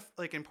always been a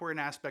like important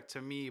aspect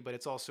to me, but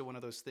it's also one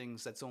of those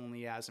things that's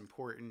only as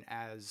important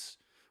as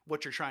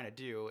what you're trying to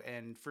do.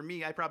 And for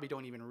me, I probably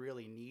don't even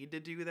really need to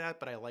do that,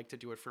 but I like to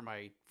do it for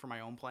my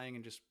own playing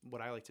and just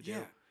what I like to do.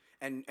 Yeah.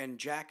 And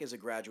Jack is a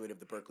graduate of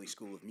the Berklee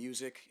School of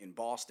Music in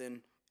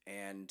Boston.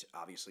 And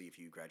obviously, if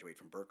you graduate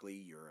from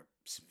Berklee, you're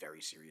a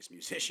very serious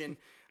musician.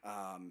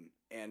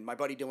 And my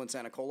buddy Dylan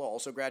Santacola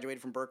also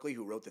graduated from Berklee,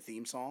 who wrote the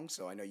theme song.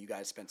 So I know you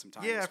guys spent some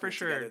time in Yeah, school for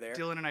sure. together there.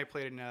 Dylan and I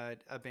played in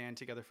a band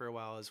together for a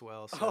while as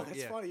well. So Oh, that's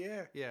yeah, funny.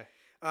 Yeah. yeah.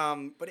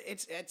 But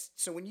it's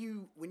so when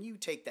you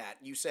take that,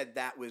 you said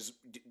that was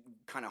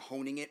kind of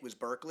honing it was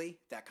Berklee.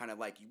 That kind of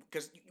like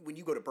because when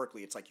you go to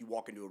Berklee, it's like you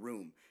walk into a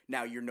room.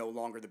 Now you're no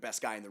longer the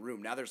best guy in the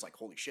room. Now there's like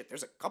holy shit,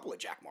 there's a couple of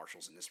Jack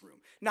Marshalls in this room.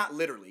 Not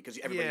literally because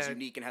everybody's Yeah.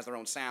 unique and has their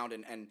own sound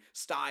and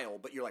style.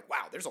 But you're like,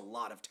 wow, there's a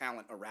lot of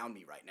talent around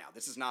me right now.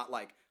 This is not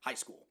like high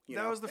school.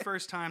 That was the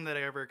first time that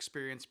I ever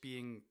experienced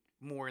being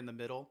more in the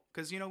middle.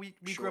 Because, we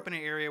grew Sure. up in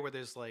an area where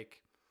there's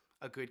like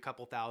a good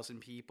couple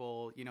thousand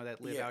people,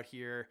 that live Yeah. out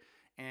here.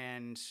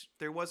 And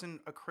there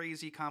wasn't a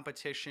crazy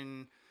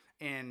competition.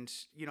 And,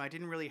 I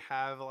didn't really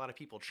have a lot of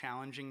people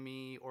challenging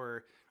me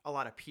or a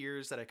lot of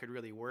peers that I could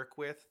really work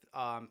with.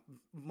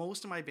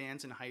 Most of my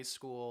bands in high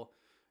school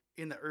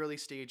in the early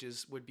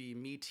stages would be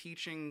me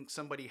teaching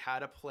somebody how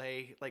to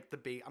play like the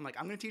bass. I'm like,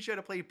 I'm going to teach you how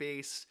to play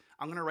bass.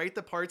 I'm going to write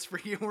the parts for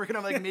you. We're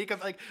going to like make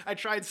up, like, I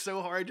tried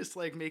so hard just to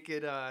like make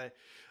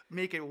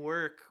it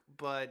work.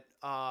 But,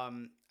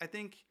 I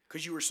think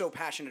because you were so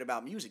passionate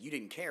about music, you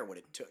didn't care what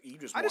it took. You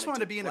just I just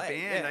wanted to be in a play.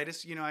 band. Yeah. I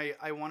just,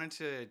 I wanted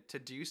to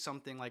do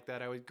something like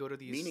that. I would go to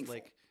these Meaningful.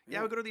 like, Yeah.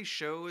 I would go to these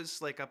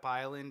shows like up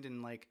island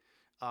and like,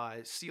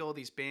 see all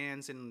these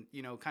bands and,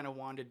 kind of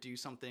wanted to do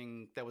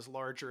something that was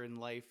larger in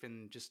life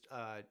and just,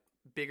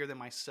 bigger than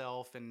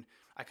myself. And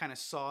I kind of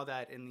saw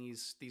that in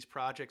these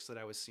projects that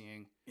I was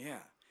seeing. Yeah.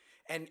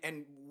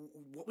 And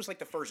what was like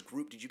the first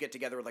group? Did you get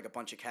together with like a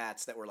bunch of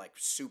cats that were like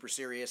super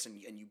serious and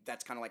you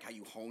that's kind of like how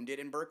you honed it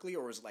in Berklee,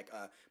 or was it like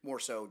more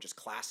so just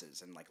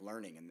classes and like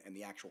learning and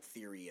the actual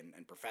theory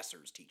and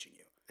professors teaching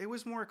you? It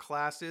was more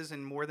classes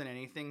and more than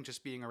anything,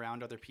 just being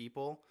around other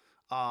people.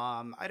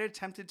 I'd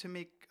attempted to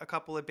make a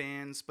couple of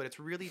bands, but it's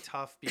really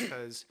tough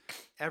because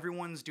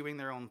everyone's doing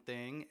their own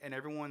thing and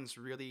everyone's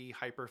really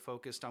hyper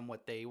focused on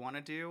what they want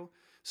to do.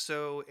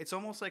 So it's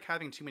almost like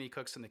having too many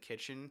cooks in the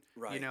kitchen.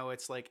 Right.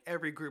 It's like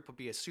every group would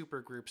be a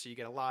super group. So you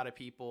get a lot of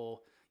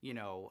people,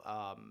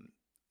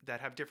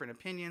 that have different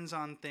opinions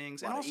on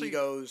things. A lot And of also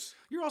egos.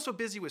 you're also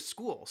busy with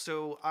school.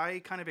 So I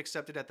kind of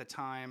accepted at the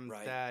time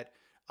Right. that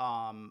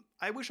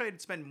I wish I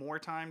had spent more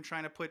time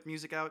trying to put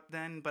music out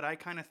then, but I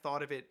kind of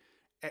thought of it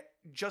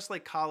just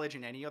like college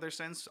in any other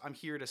sense. I'm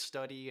here to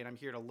study and I'm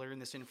here to learn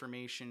this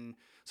information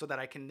so that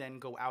I can then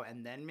go out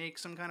and then make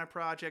some kind of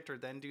project or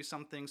then do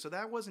something. So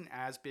that wasn't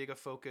as big a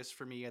focus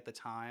for me at the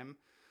time.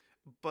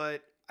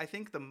 But I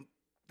think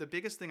the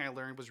biggest thing I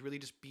learned was really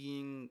just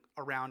being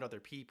around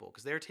other people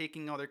because they're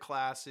taking other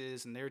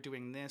classes and they're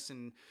doing this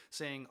and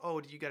saying,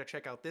 oh, you got to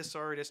check out this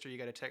artist or you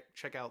got to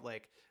check out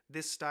like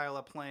this style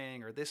of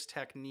playing or this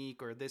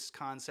technique or this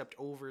concept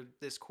over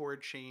this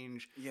chord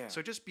change. Yeah.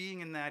 So just being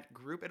in that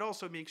group, it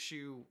also makes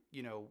you,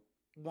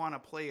 want to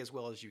play as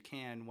well as you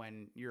can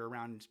when you're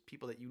around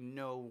people that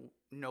know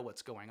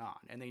what's going on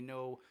and they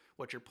know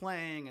what you're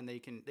playing and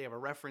they have a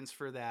reference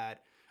for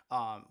that.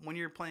 When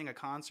you're playing a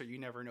concert, you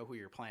never know who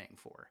you're playing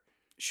for.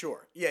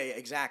 Sure. Yeah,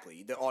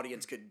 exactly. The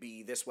audience could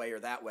be this way or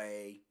that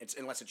way.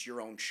 Unless it's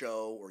your own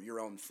show or your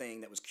own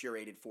thing that was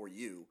curated for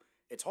you.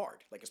 It's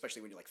hard, like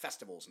especially when you're like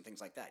festivals and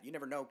things like that. You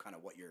never know kind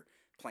of what you're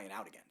playing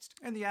out against.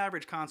 And the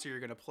average concert you're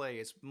going to play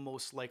is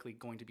most likely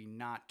going to be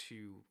not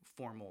to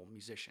formal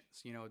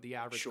musicians. The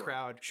average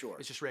crowd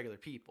is just regular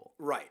people.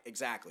 Right,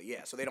 exactly.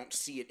 Yeah, so they don't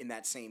see it in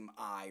that same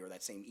eye or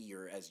that same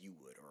ear as you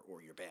would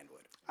or your band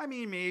would. I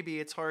mean,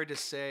 maybe it's hard to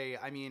say.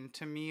 I mean,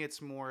 to me,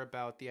 it's more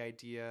about the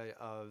idea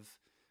of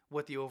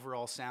what the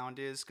overall sound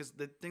is. Because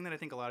the thing that I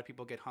think a lot of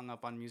people get hung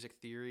up on music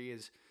theory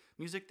is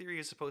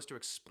supposed to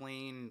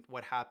explain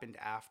what happened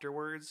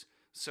afterwards.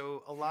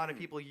 So a lot of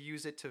people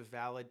use it to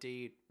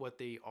validate what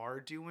they are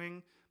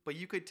doing, but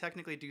you could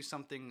technically do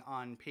something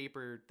on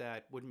paper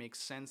that would make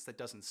sense that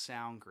doesn't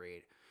sound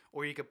great.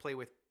 Or you could play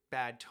with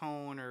bad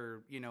tone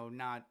or,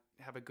 not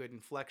have a good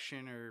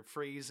inflection or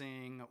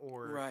phrasing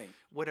or Right.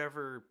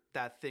 whatever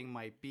that thing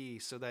might be.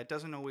 So that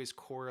doesn't always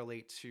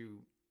correlate to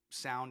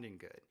sounding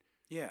good.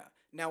 Yeah.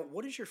 Now,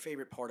 what is your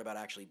favorite part about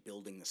actually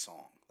building the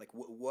song? Like,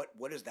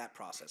 what is that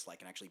process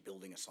like in actually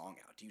building a song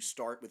out? Do you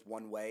start with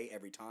one way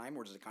every time,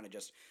 or does it kind of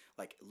just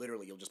like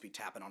literally you'll just be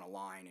tapping on a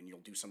line and you'll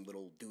do some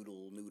little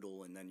doodle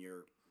noodle, and then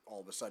you're all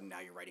of a sudden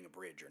now you're writing a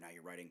bridge, or now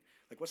you're writing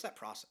like what's that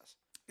process?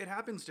 It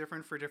happens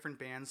different for different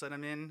bands that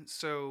I'm in.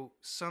 So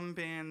some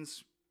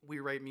bands we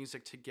write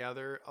music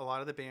together. A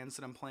lot of the bands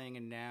that I'm playing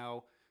in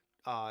now,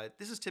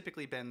 this has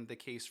typically been the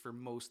case for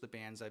most of the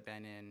bands I've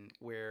been in,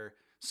 where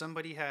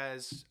somebody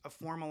has a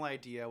formal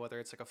idea, whether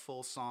it's like a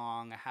full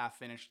song, a half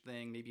finished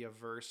thing, maybe a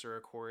verse or a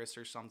chorus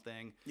or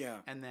something. Yeah.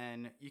 And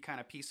then you kind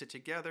of piece it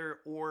together.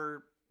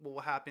 Or what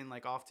will happen,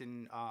 like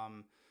often,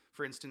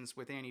 for instance,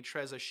 with Annie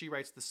Treza, she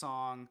writes the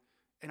song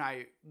and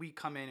we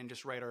come in and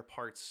just write our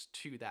parts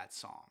to that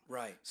song.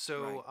 Right.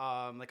 So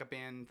right. like a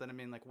band that I'm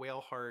in, like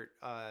Whaleheart,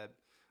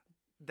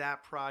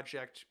 that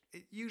project,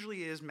 it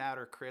usually is Matt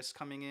or Chris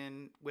coming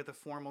in with a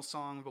formal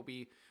song, but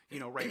we,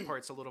 write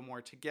parts a little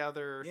more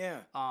together. Yeah.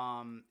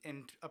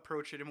 And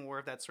approach it in more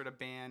of that sort of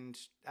band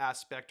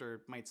aspect, or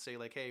might say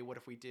like, hey, what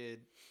if we did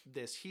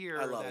this here?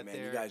 I or love that it, man.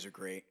 there? You guys are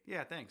great.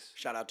 Yeah, thanks.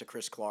 Shout out to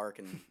Chris Clark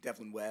and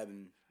Devlin Webb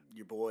and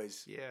your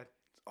boys. Yeah.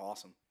 It's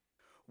awesome.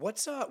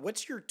 What's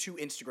your two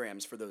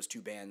Instagrams for those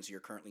two bands you're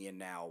currently in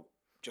now,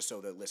 just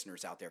so the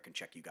listeners out there can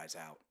check you guys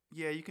out?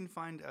 Yeah, you can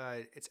find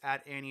it's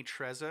at Annie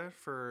Treza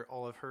for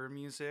all of her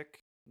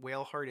music.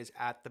 Whaleheart is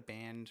at the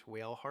band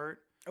Whaleheart.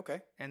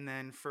 Okay. And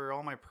then for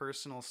all my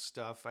personal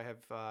stuff, I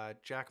have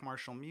Jack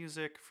Marshall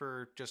Music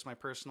for just my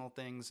personal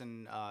things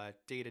and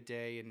day to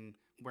day and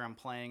where I'm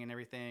playing and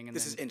everything. And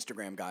this then, is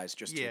Instagram, guys.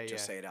 Just to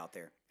say it out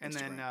there. And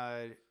Instagram.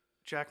 then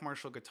Jack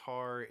Marshall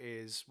Guitar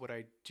is what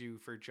I do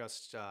for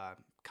just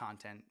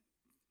content.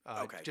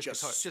 Okay,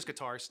 just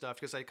guitar stuff,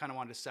 because I kind of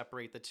wanted to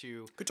separate the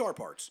two. Guitar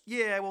parts.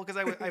 Yeah, well, because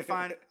I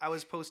find I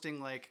was posting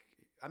like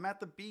I'm at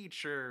the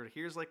beach, or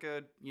here's like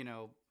a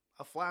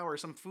a flower,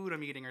 some food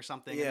I'm eating or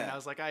something. Yeah. And then I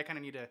was like, I kind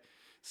of need to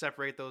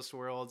separate those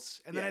worlds.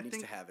 And yeah, then it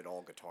needs to have it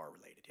all guitar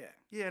related. Yeah.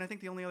 Yeah, and I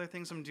think the only other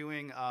things I'm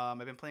doing,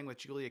 I've been playing with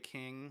Julia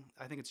King.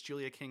 I think it's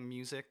Julia King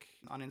Music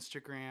on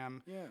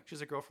Instagram. Yeah.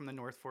 She's a girl from the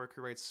North Fork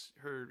who writes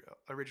her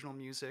original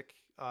music.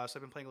 So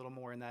I've been playing a little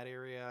more in that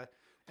area.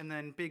 And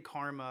then Big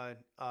Karma,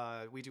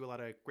 we do a lot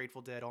of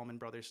Grateful Dead, Allman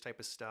Brothers type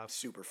of stuff.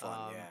 Super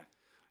fun, yeah.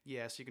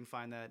 Yeah, so you can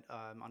find that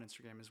on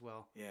Instagram as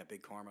well. Yeah,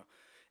 Big Karma.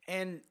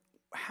 And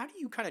how do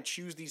you kind of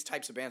choose these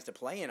types of bands to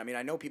play in? I mean,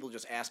 I know people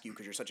just ask you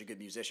because you're such a good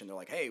musician. They're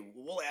like, hey,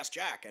 we'll ask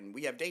Jack and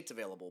we have dates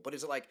available. But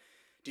is it like,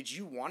 did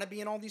you want to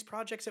be in all these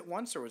projects at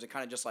once? Or was it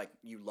kind of just like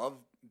you love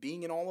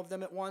being in all of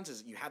them at once?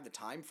 Is it you have the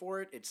time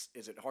for it?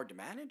 Is it hard to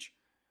manage?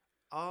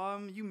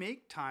 You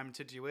make time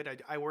to do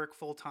it. I work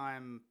full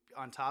time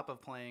on top of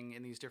playing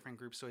in these different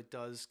groups, so it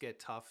does get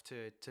tough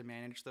to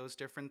manage those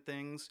different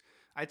things.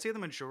 I'd say the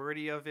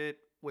majority of it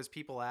was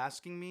people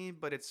asking me,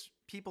 but it's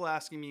people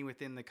asking me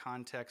within the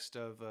context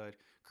of a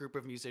group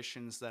of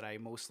musicians that I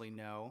mostly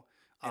know.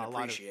 And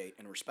appreciate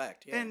and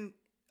respect. Yeah. And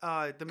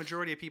the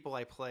majority of people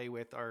I play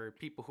with are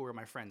people who are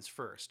my friends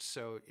first.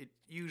 So it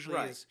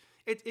usually is,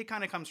 it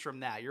kind of comes from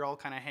that. You're all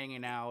kind of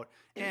hanging out.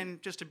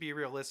 And just to be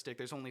realistic,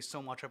 there's only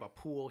so much of a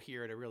pool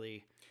here to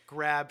really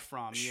grab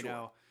from, you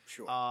know.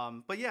 Sure.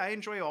 But yeah, I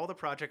enjoy all the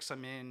projects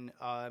I'm in.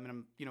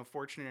 And I'm,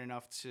 fortunate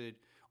enough to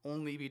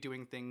only be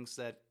doing things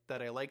that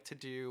I like to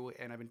do.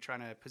 And I've been trying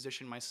to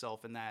position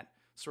myself in that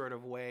sort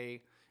of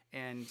way.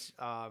 And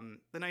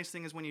the nice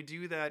thing is when you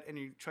do that and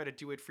you try to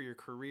do it for your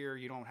career,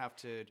 you don't have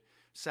to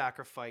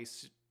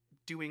sacrifice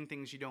doing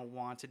things you don't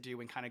want to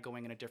do and kind of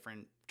going in a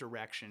different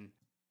direction.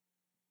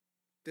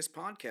 This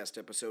podcast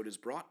episode is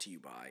brought to you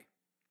by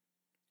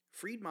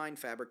Freed Mind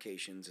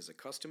Fabrications is a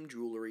custom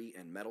jewelry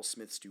and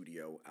metalsmith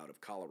studio out of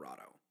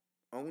Colorado,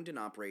 owned and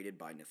operated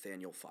by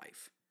Nathaniel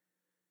Fife.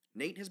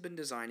 Nate has been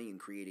designing and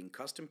creating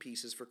custom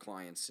pieces for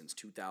clients since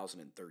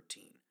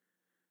 2013.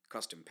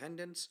 Custom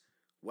pendants,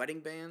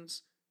 wedding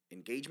bands,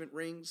 engagement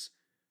rings,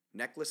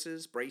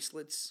 necklaces,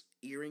 bracelets,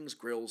 earrings,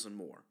 grills, and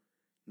more.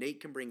 Nate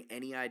can bring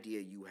any idea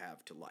you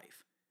have to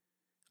life.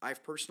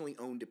 I've personally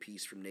owned a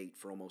piece from Nate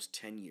for almost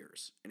 10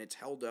 years, and it's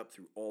held up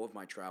through all of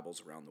my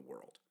travels around the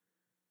world.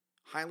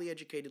 Highly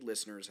educated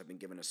listeners have been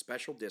given a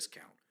special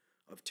discount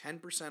of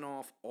 10%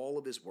 off all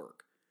of his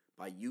work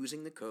by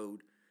using the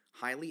code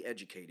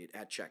HIGHLYEDUCATED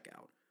at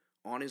checkout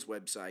on his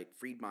website,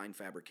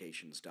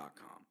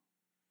 freedmindfabrications.com.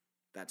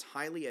 That's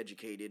highly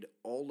educated,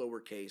 all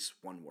lowercase,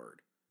 one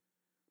word.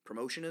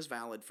 Promotion is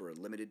valid for a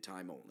limited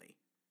time only.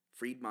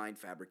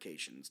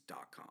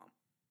 freedmindfabrications.com.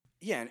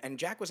 Yeah, and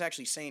Jack was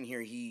actually saying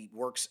here he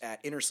works at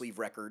Inner Sleeve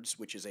Records,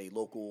 which is a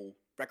local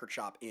record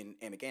shop in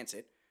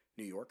Amagansett,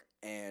 New York,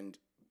 and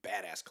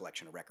badass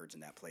collection of records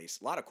in that place.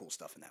 A lot of cool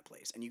stuff in that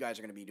place. And you guys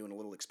are going to be doing a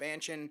little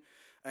expansion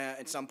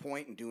at some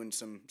point and doing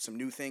some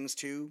new things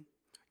too.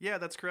 Yeah,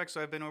 that's correct.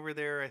 So I've been over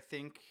there, I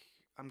think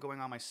I'm going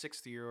on my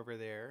 6th year over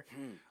there.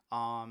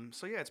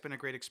 So yeah, it's been a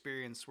great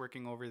experience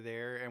working over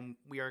there, and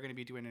we are going to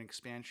be doing an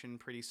expansion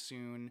pretty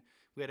soon.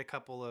 we had a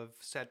couple of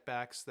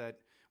setbacks that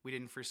we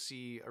didn't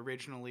foresee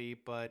originally,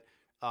 but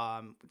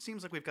it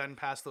seems like we've gotten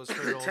past those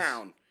hurdles.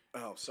 Town.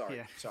 Oh, sorry.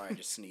 Yeah. Sorry, I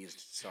just sneezed.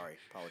 Sorry.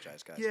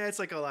 Apologize, guys. Yeah, it's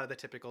like a lot of the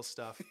typical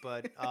stuff,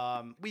 but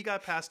we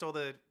got past all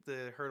the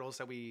hurdles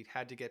that we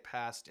had to get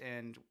past,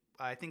 and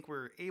I think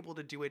we're able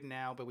to do it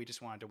now, but we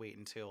just wanted to wait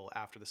until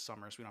after the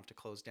summer so we don't have to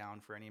close down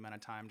for any amount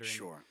of time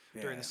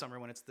during the summer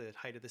when it's the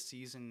height of the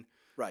season.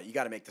 Right, you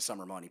got to make the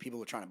summer money.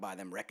 People are trying to buy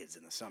them records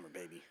in the summer,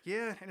 baby.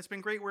 Yeah, and it's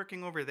been great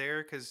working over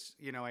there because,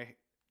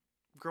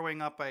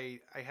 growing up, I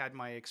had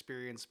my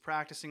experience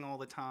practicing all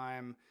the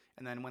time,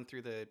 and then went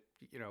through the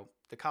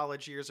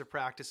college years of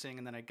practicing,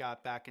 and then I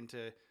got back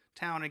into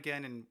town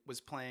again and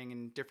was playing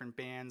in different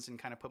bands and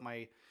kind of put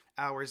my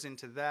hours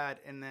into that.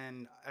 And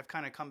then I've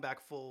kind of come back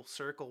full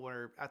circle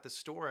where at the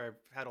store I've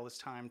had all this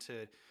time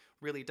to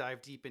really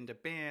dive deep into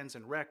bands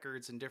and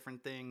records and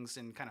different things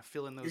and kind of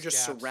fill in those gaps. You're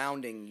just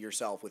surrounding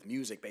yourself with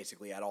music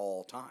basically at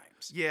all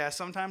times. Yeah,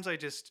 sometimes I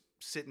just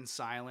sit in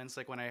silence,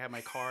 like when I have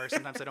my car.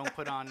 Sometimes I don't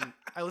put on.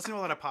 I listen to a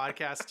lot of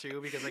podcasts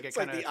too because I get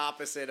kind of like the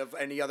opposite of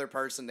any other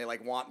person. They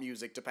like want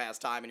music to pass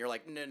time, and you're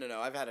like,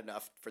 no, I've had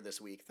enough for this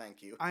week.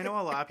 Thank you. I know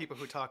a lot of people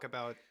who talk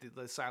about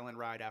the silent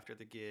ride after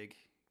the gig.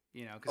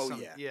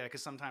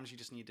 Because sometimes you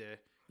just need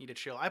to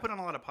chill. I put on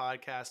a lot of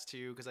podcasts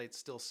too because it's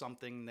still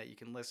something that you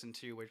can listen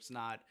to, which is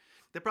not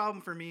the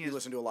problem for me. You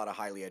listen to a lot of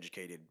Highly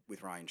Educated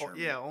with Ryan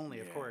Sherman.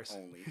 Of course,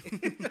 only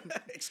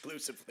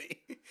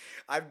exclusively.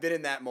 I've been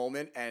in that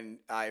moment, and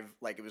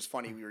it was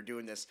funny. We were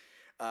doing this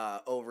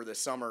over the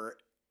summer,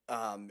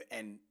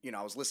 and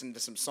I was listening to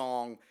some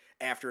song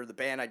after the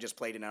band I just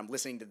played in, and I'm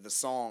listening to the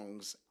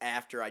songs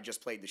after I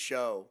just played the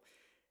show,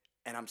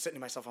 and I'm sitting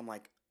to myself. I'm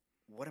like,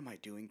 what am I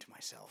doing to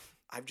myself?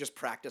 I've just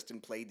practiced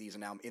and played these,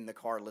 and now I'm in the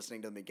car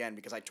listening to them again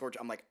because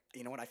I'm like,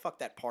 you know what? I fucked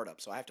that part up,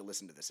 so I have to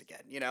listen to this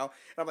again, And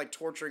I'm like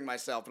torturing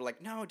myself. They're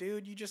like, no,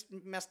 dude, you just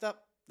messed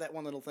up that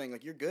one little thing.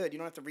 Like, you're good. You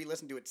don't have to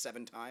re-listen to it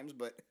 7 times,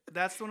 but...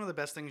 That's one of the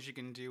best things you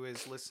can do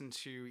is listen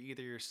to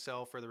either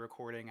yourself or the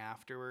recording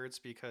afterwards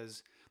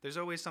because there's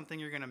always something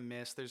you're going to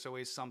miss. There's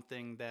always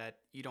something that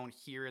you don't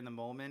hear in the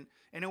moment.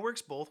 And it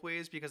works both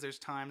ways because there's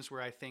times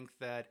where I think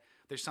that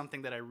there's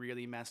something that I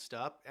really messed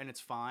up and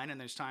it's fine. And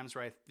there's times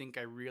where I think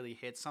I really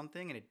hit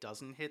something and it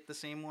doesn't hit the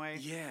same way.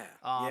 Yeah.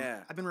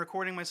 I've been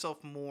recording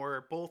myself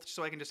more, both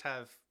so I can just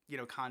have,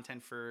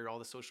 content for all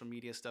the social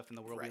media stuff in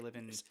the world we live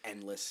in. It's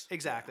endless.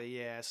 Exactly.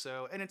 Yeah.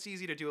 So, and it's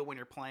easy to do it when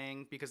you're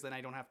playing because then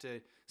I don't have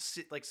to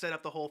set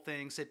up the whole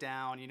thing, sit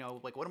down,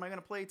 what am I going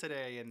to play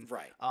today? And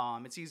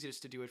it's easy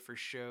just to do it for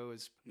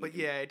shows. But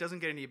yeah, it doesn't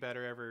get any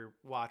better ever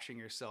watching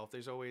yourself.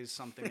 There's always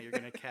something that you're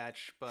going to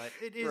catch, but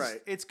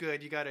it's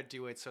good. You got to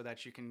do it so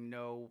that you can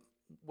know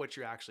what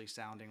you're actually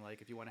sounding like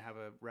if you want to have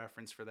a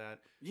reference for that.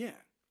 Yeah.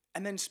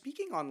 And then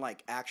speaking on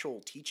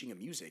actual teaching of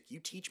music, you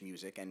teach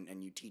music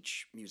and you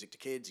teach music to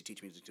kids, you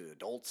teach music to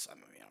adults. I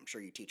mean, I'm sure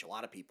you teach a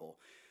lot of people.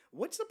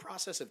 What's the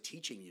process of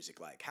teaching music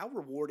like? How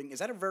rewarding? Is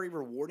that a very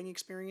rewarding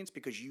experience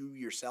because you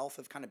yourself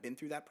have kind of been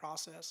through that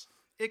process?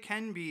 It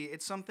can be.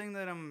 It's something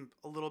that I'm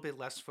a little bit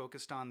less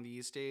focused on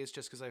these days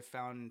just because I've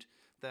found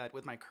that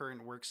with my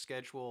current work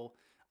schedule,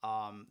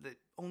 the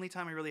only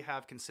time I really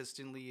have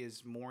consistently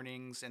is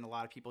mornings, and a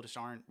lot of people just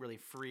aren't really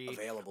free.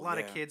 Available, a lot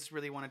of kids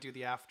really want to do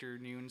the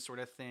afternoon sort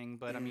of thing,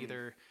 but I'm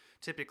either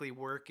typically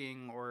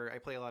working or I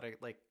play a lot of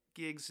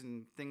gigs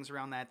and things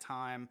around that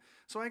time.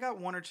 So I got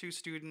 1 or 2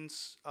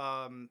 students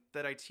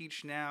that I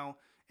teach now,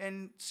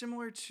 and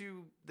similar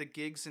to the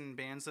gigs and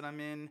bands that I'm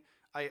in,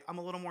 I'm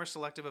a little more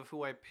selective of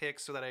who I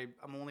pick so that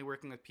I'm only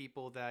working with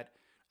people that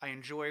I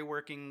enjoy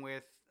working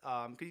with.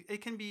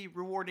 It can be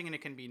rewarding and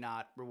it can be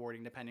not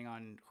rewarding depending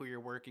on who you're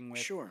working with.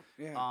 Sure,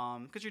 yeah.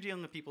 Because you're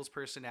dealing with people's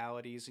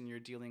personalities and you're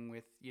dealing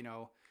with,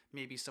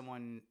 maybe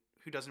someone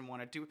who doesn't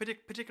want to do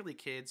it, particularly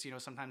kids.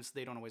 Sometimes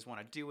they don't always want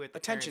to do it.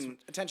 Attention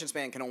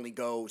span can only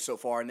go so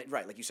far, and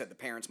like you said, the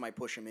parents might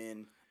push them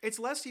in. It's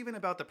less even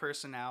about the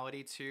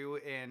personality too,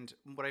 and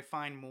what I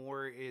find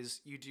more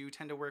is you do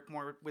tend to work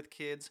more with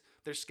kids.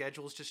 Their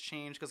schedules just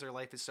change because their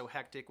life is so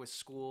hectic with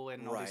school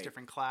and all these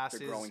different classes.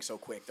 They're growing so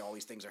quick, all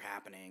these things are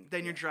happening.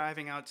 Then you're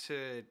driving out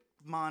to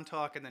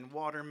Montauk and then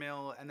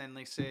Watermill, and then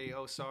they say,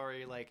 oh,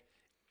 sorry,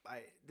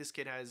 this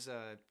kid has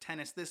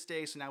tennis this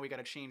day, so now we got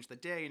to change the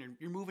day, and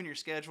you're moving your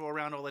schedule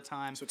around all the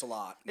time. So it's a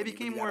lot. It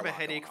became more of a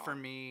headache for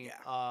me.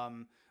 Yeah.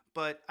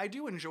 But I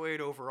do enjoy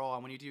it overall,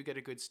 and when you do get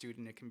a good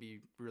student, it can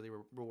be really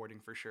rewarding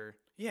for sure.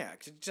 Yeah,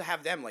 to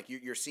have them,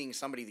 you're seeing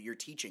somebody that you're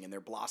teaching, and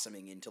they're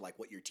blossoming into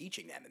what you're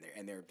teaching them,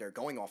 and they're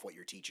going off what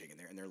you're teaching,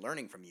 and they're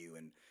learning from you,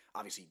 and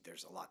obviously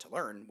there's a lot to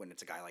learn when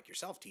it's a guy like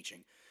yourself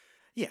teaching.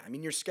 Yeah, I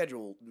mean, your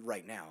schedule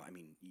right now, I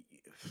mean,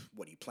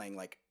 what are you playing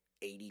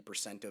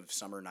 80% of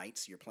summer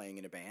nights you're playing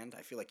in a band?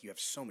 I feel like you have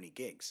so many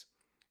gigs.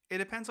 It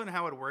depends on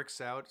how it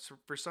works out. So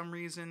for some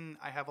reason,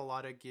 I have a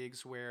lot of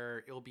gigs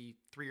where it'll be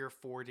 3 or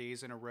 4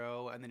 days in a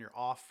row, and then you're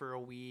off for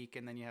a week,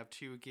 and then you have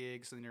 2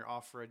 gigs, and then you're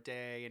off for a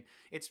day, and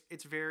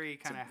it's very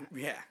kind of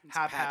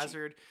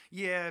haphazard.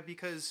 Patchy. Yeah,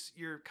 because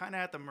you're kind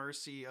of at the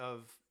mercy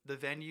of the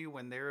venue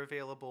when they're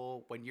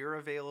available, when you're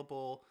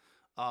available.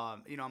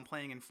 I'm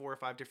playing in 4 or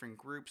 5 different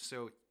groups,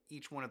 so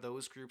each one of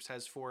those groups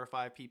has 4 or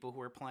 5 people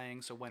who are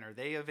playing. So when are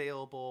they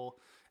available?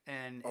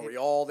 And Are we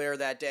all there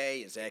that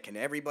day? Can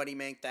everybody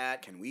make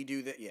that? Can we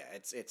do that? Yeah,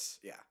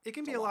 yeah. It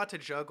can It's be a lot to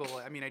juggle.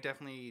 I mean, I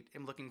definitely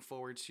am looking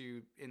forward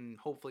to, in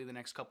hopefully the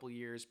next couple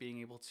years, being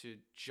able to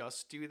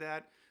just do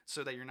that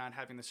so that you're not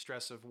having the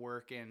stress of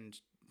work and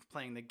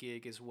playing the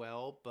gig as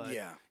well. But,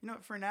 Yeah.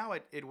 for now,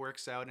 it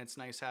works out, and it's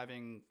nice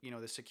having,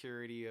 the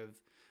security of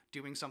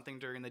doing something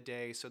during the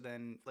day. So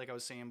then, like I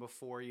was saying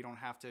before, you don't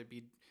have to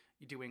be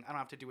I don't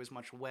have to do as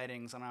much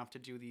weddings. I don't have to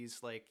do these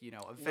events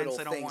Little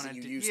I don't things want that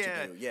you do. used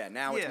to do. Yeah,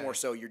 now it's Yeah. more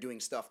so you're doing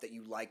stuff that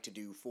you like to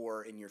do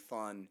in your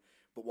fun,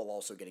 but while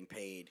also getting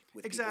paid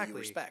with people Exactly. you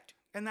respect.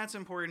 And that's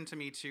important to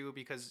me too,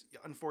 because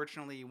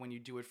unfortunately, when you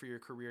do it for your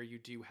career, you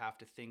do have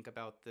to think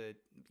about the,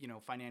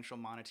 financial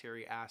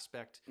monetary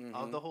aspect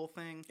of the whole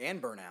thing.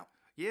 And burnout.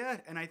 Yeah.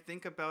 And I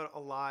think about a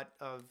lot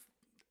of,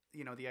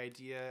 the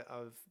idea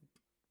of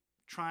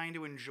trying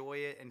to enjoy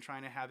it and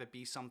trying to have it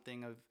be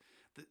something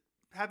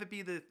have it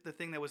be the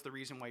thing that was the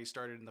reason why you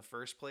started in the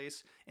first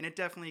place. And it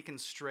definitely can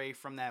stray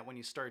from that when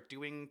you start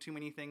doing too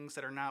many things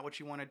that are not what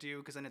you want to do.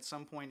 Because then at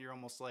some point you're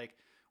almost like,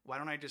 why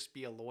don't I just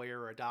be a lawyer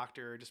or a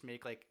doctor or just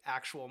make like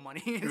actual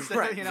money instead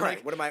Right, of,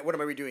 right. like, What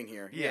am I doing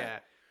here? yeah.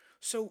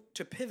 So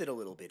to pivot a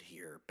little bit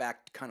here,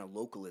 back to kind of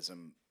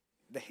localism,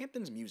 the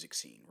Hamptons music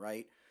scene,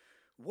 right?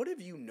 What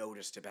have you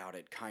noticed about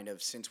it kind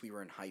of since we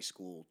were in high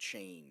school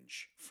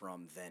change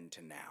from then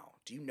to now?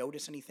 Do you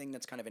notice anything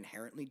that's kind of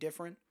inherently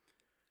different?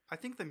 I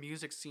think the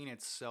music scene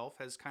itself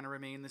has kind of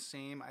remained the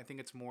same. I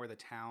think it's more the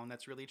town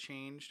that's really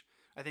changed.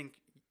 I think,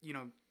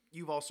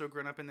 you've also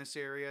grown up in this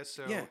area.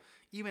 So Yeah.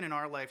 even in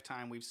our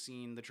lifetime, we've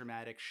seen the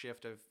dramatic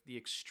shift of the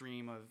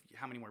extreme of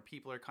how many more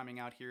people are coming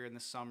out here in the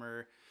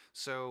summer.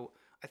 So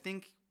I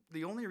think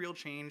the only real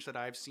change that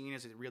I've seen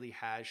is it really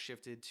has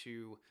shifted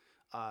to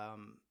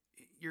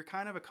you're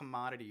kind of a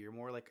commodity. You're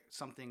more like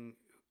something,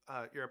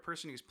 you're a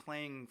person who's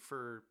playing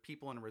for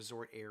people in a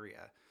resort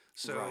area.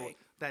 So Right.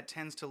 that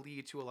tends to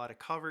lead to a lot of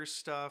cover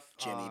stuff.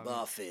 Jimmy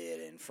Buffett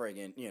and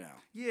friggin',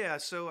 Yeah,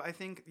 so I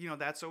think,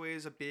 that's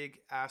always a big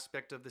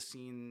aspect of the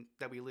scene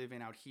that we live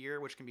in out here,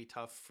 which can be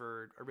tough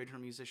for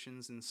original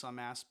musicians in some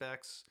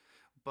aspects.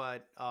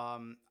 But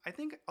I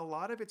think a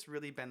lot of it's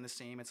really been the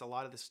same. It's a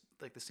lot of this,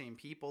 like the same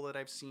people that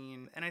I've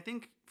seen. And I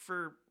think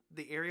for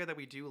the area that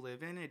we do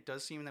live in, it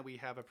does seem that we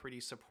have a pretty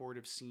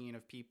supportive scene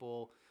of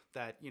people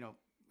that,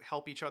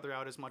 help each other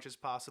out as much as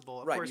possible.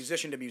 Of Right, course,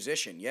 musician to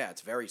musician. Yeah,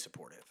 it's very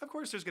supportive. of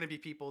course, there's going to be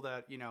people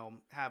that,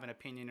 have an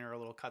opinion or a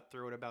little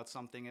cutthroat about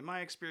something. In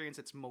my experience,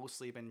 it's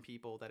mostly been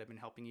people that have been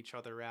helping each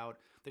other out.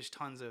 There's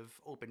tons of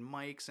open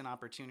mics and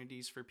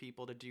opportunities for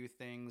people to do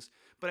things.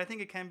 But I think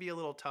it can be a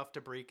little tough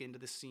to break into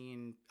the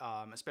scene,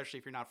 especially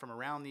if you're not from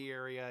around the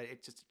area.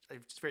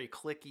 It's very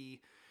cliquey.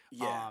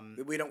 Yeah,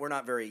 we're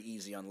not very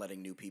easy on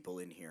letting new people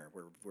in here.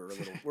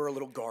 We're a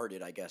little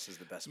guarded, I guess, is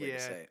the best way to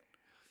say it.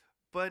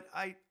 But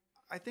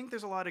I think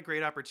there's a lot of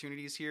great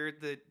opportunities here.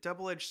 The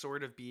double-edged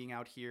sword of being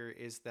out here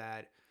is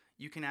that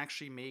you can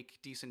actually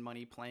make decent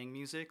money playing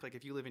music. Like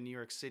if you live in New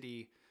York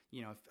City,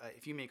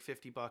 if you make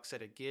 $50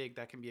 at a gig,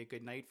 that can be a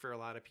good night for a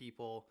lot of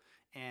people.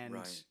 And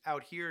Right.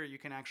 out here, you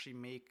can actually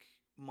make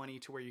money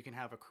to where you can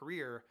have a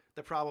career.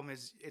 The problem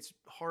is it's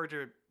hard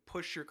to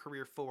push your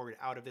career forward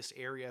out of this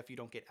area if you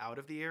don't get out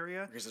of the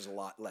area. Because there's a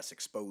lot less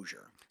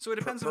exposure. So it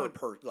depends on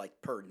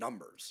per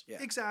numbers.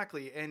 Yeah.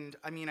 Exactly. And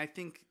I mean, I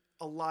think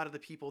a lot of the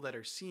people that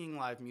are seeing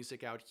live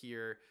music out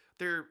here,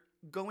 they're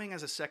going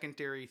as a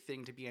secondary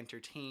thing to be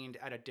entertained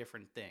at a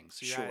different thing.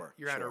 So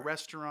you're at a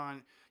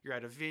restaurant, you're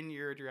at a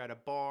vineyard, you're at a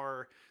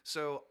bar.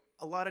 So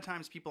a lot of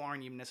times people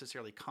aren't even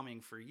necessarily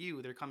coming for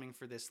you. They're coming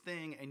for this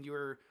thing, and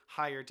you're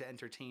hired to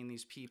entertain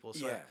these people.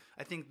 So Yeah.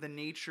 I think the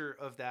nature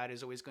of that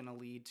is always going to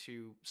lead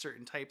to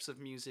certain types of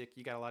music.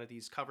 You got a lot of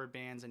these cover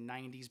bands and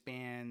 90s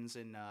bands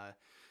and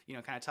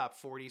kind of top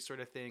 40 sort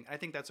of thing. I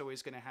think that's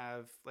always going to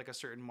have like a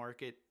certain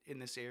market in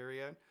this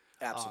area.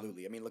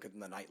 Absolutely. I mean, look at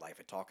the nightlife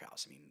at Talk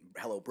House. I mean,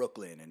 Hello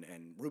Brooklyn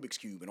and Rubik's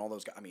Cube and all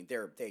those guys. I mean,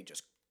 they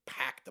just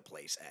pack the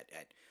place at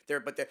there.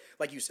 But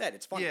like you said,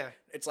 it's funny. Yeah.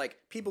 It's like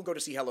people go to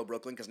see Hello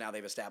Brooklyn because now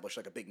they've established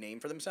like a big name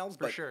for themselves.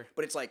 For sure.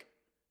 But it's like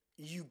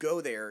you go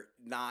there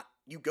because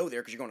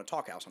you're going to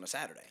Talk House on a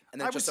Saturday,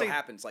 and then I it just would so say-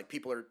 happens like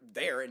people are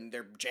there and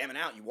they're jamming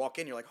out. You walk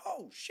in, you're like,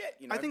 oh shit. I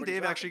think everybody's they've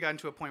rocking. actually gotten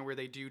to a point where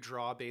they do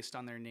draw based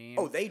on their name.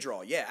 Oh, they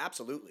draw. Yeah,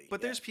 absolutely. But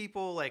Yeah. there's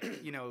people like,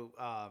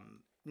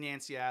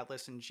 Nancy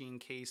Atlas and Gene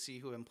Casey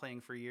who have been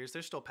playing for years.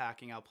 They're still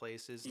packing out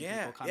places. And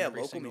people come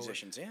every local single-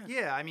 musicians. Yeah.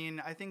 Yeah, I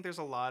mean, I think there's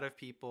a lot of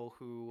people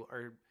who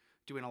are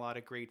doing a lot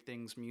of great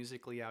things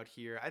musically out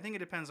here. I think it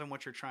depends on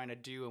what you're trying to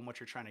do and what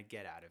you're trying to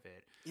get out of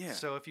it. Yeah.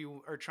 So if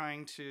you are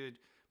trying to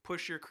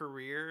push your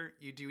career,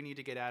 you do need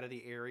to get out of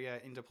the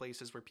area into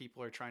places where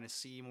people are trying to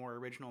see more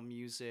original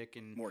music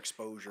and More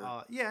exposure.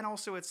 yeah, and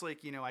also it's like,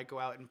 I go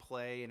out and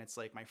play and it's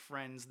like my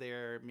friends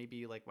there,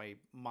 maybe like my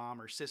mom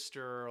or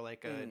sister or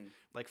like a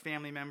like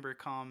family member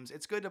comes.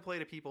 It's good to play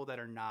to people that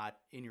are not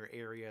in your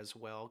area as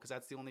well, because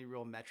that's the only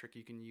real metric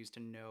you can use to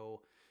know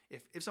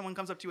if someone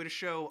comes up to you at a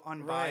show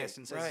unbiased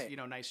and says,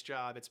 right. nice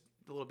job. It's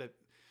a little bit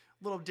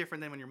little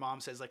different than when your mom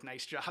says like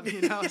 "nice job,"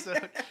 you know. So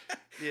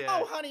yeah.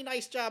 Oh, honey,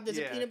 nice job. There's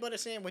a Yeah. peanut butter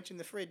sandwich in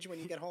the fridge when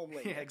you get home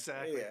later. Yeah,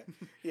 exactly.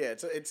 Yeah.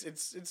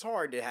 It's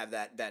hard to have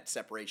that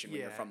separation when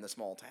you're Yeah. from the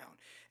small town.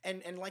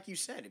 And like you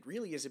said, it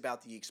really is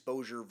about the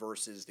exposure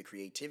versus the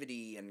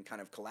creativity and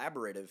kind of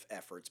collaborative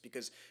efforts.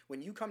 Because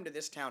when you come to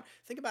this town,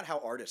 think about how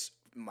artists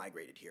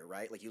migrated here,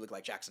 right? Like you look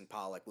like Jackson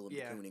Pollock, Willem de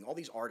Yeah. Kooning, all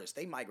these artists,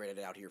 they migrated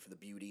out here for the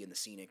beauty and the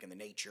scenic and the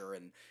nature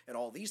and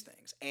all these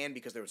things. And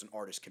because there was an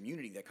artist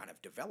community that kind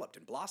of developed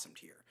and blossomed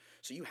here.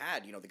 So you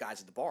had, the guys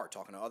at the bar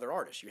talking to other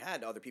artists. You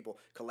had other people,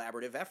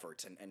 collaborative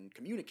efforts and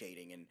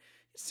communicating. And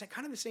it's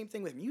kind of the same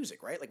thing with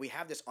music, right? Like we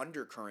have this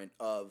undercurrent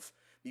of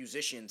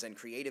musicians and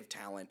creative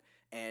talent.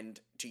 And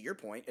to your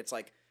point, it's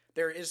like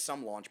there is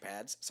some launch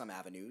pads, some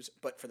avenues,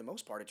 but for the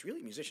most part, it's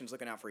really musicians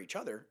looking out for each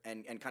other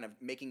and kind of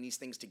making these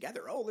things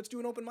together. Oh, let's do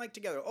an open mic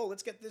together. Oh,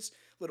 let's get this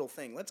little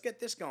thing. Let's get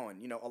this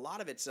going. A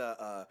lot of it's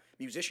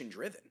musician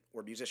driven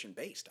or musician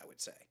based, I would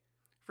say.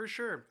 For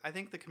sure. I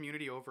think the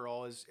community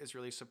overall is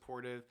really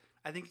supportive.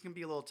 I think it can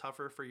be a little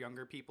tougher for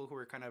younger people who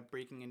are kind of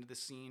breaking into the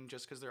scene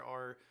just because there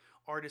are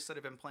artists that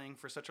have been playing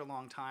for such a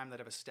long time that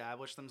have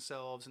established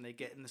themselves and they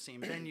get in the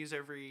same venues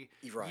every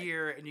Right.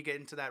 year and you get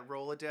into that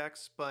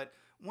Rolodex. But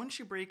once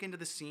you break into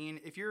the scene,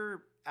 if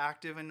you're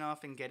active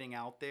enough and getting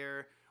out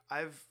there,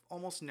 I've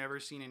almost never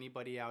seen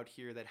anybody out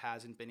here that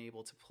hasn't been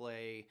able to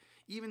play.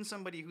 Even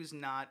somebody who's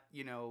not,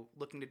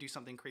 looking to do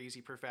something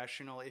crazy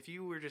professional. If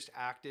you were just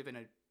active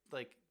and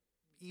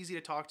easy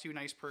to talk to,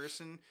 nice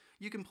person,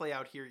 you can play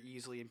out here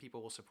easily and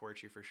people will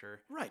support you for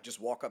sure. Right. Just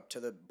walk up to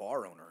the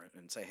bar owner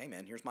and say, hey,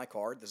 man, here's my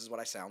card. This is what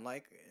I sound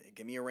like.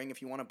 Give me a ring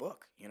if you want to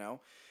book.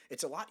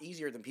 It's a lot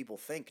easier than people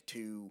think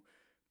to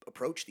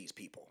approach these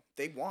people.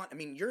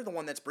 You're the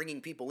one that's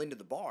bringing people into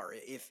the bar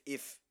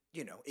if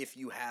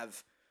you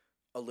have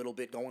a little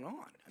bit going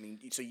on.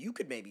 So you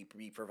could maybe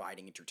be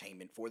providing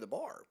entertainment for the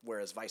bar,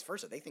 whereas vice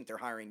versa. They think they're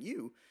hiring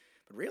you,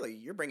 but really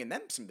you're bringing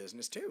them some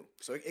business too.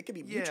 So it could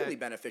be mutually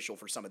beneficial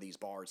for some of these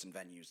bars and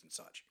venues and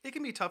such. It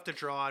can be tough to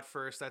draw at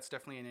first. That's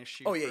definitely an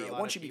issue. Oh, for yeah, a yeah.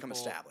 lot Once of you become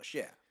people. established,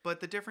 yeah.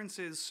 But the difference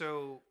is,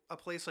 so a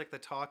place like the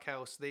Talk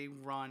House, they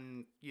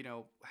run,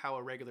 how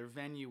a regular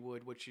venue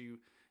would, which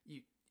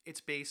it's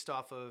based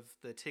off of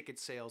the ticket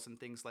sales and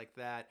things like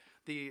that.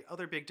 The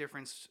other big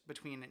difference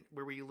between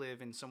where we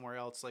live and somewhere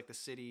else like the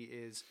city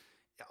is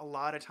a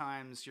lot of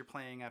times you're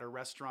playing at a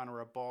restaurant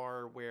or a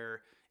bar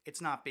where it's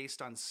not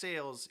based on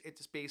sales,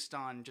 it's based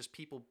on just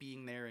people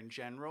being there in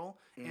general.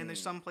 And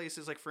there's some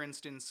places, like for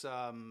instance,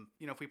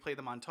 if we play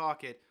the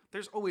Montauk,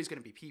 there's always going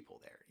to be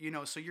people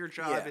there, so your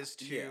job is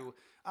to,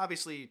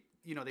 obviously,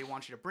 they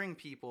want you to bring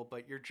people,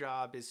 but your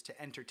job is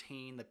to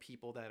entertain the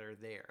people that are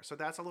there. So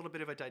that's a little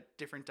bit of a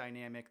different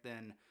dynamic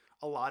than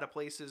a lot of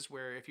places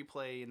where if you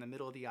play in the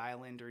middle of the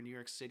island or New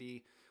York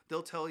City,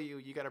 they'll tell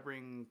you got to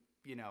bring,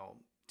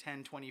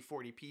 10, 20,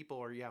 40 people,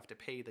 or you have to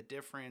pay the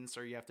difference,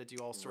 or you have to do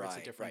all sorts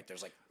of different... Right,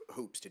 there's like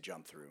hoops to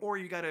jump through. Or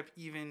you got to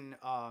even,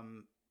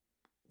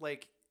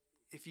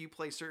 if you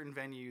play certain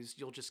venues,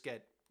 you'll just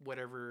get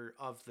whatever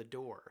of the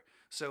door.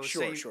 So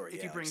Sure,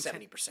 if you bring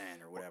 70%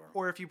 or whatever.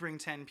 Or if you bring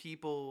 10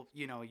 people,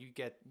 you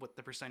get what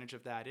the percentage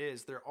of that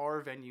is. There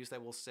are venues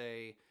that will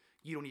say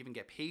you don't even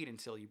get paid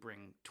until you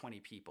bring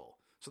 20 people.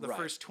 So the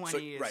first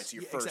 20 is... Right, so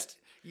your first...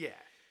 Yeah.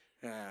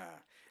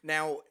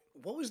 Now,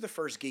 what was the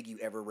first gig you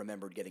ever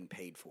remembered getting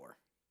paid for?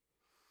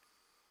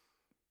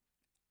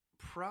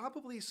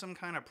 Probably some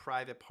kind of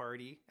private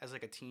party as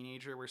like a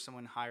teenager where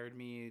someone hired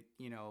me,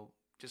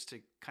 just to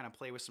kind of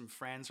play with some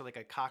friends, or like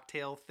a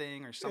cocktail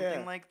thing or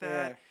something like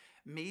that. Yeah.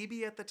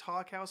 Maybe at the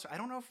Talk House. I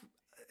don't know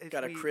if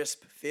Got a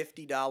crisp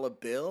 $50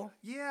 bill?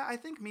 Yeah, I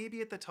think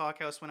maybe at the Talk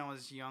House when I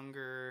was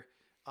younger.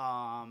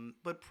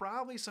 But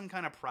probably some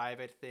kind of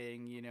private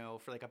thing,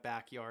 for like a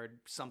backyard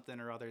something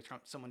or other,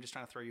 someone just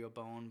trying to throw you a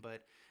bone.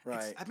 But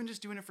right. I've been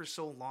just doing it for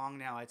so long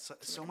now. It's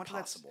so much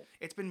impossible. of that's,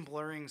 it's been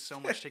blurring so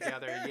much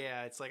together.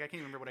 Yeah, it's like I can't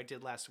even remember what I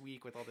did last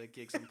week with all the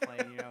gigs I'm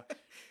playing.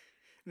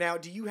 Now,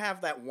 do you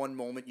have that one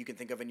moment you can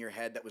think of in your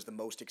head that was the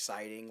most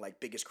exciting, like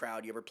biggest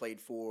crowd you ever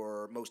played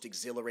for, most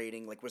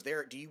exhilarating? Like,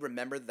 do you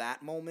remember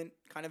that moment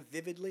kind of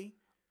vividly?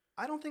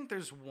 I don't think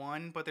there's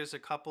one, but there's a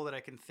couple that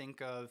I can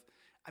think of.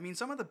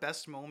 Some of the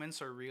best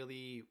moments are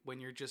really when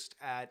you're just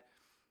at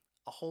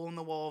a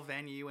hole-in-the-wall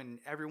venue and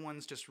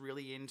everyone's just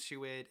really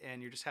into it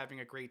and you're just having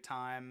a great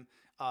time.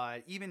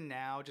 Even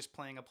now, just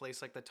playing a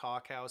place like the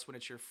Talk House when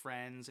it's your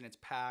friends and it's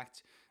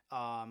packed,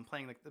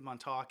 playing like the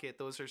Montauk,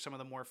 those are some of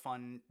the more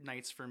fun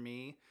nights for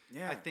me.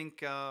 Yeah. I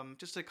think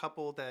just a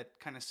couple that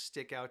kind of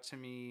stick out to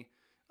me.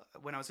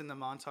 When I was in the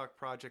Montauk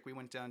project, we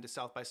went down to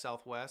South by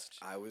Southwest.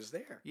 I was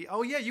there.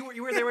 Oh yeah, you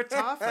were there with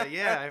Tafa.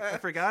 Yeah, I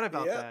forgot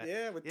about that.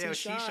 Yeah, with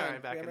T-Shine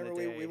back in the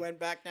day. We went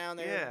back down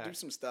there to do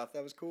some stuff.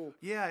 That was cool.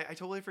 Yeah, I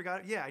totally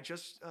forgot. Yeah, I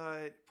just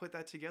put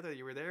that together.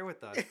 You were there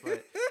with us,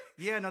 but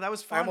yeah, no, that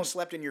was fun. I almost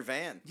slept in your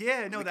van.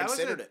 Yeah, no, that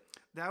considered it.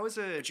 That was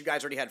But you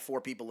guys already had 4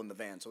 people in the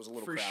van, so it was a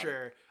little for crowded.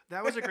 sure.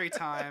 That was a great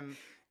time.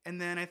 And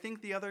then I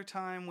think the other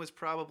time was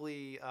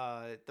probably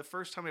the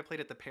first time I played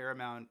at the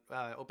Paramount,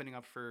 opening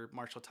up for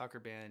Marshall Tucker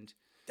Band.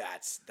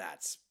 That's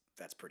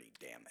that's pretty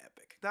damn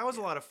epic. That was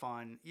a lot of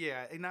fun.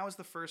 Yeah, and that was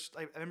the first.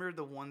 I remember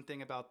the one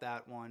thing about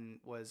that one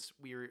was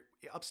we were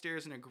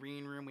upstairs in a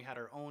green room. We had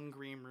our own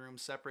green room,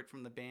 separate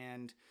from the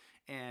band,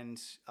 and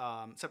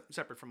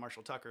separate from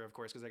Marshall Tucker, of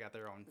course, because they got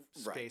their own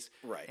space.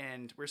 Right.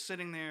 And we're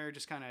sitting there,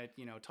 just kind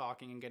of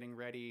talking and getting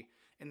ready.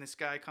 And this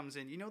guy comes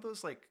in. You know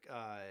those like.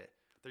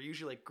 They're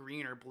usually like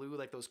green or blue,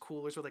 like those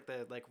coolers with like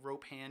the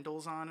rope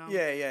handles on them.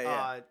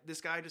 Yeah.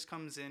 This guy just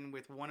comes in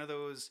with one of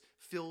those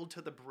filled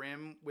to the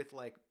brim with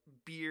like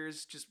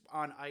beers just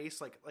on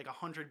ice, like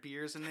 100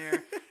 beers in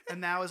there.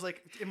 And that was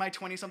like in my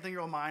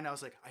 20-something-year-old mind, I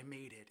was like, I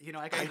made it.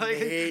 I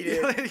made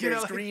it.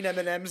 There's green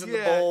M&Ms in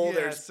the bowl.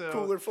 There's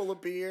cooler full of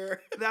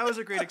beer. That was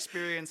a great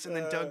experience. And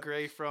then Doug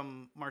Gray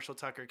from Marshall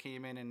Tucker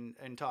came in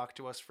and talked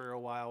to us for a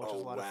while, which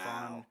was a lot of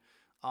fun.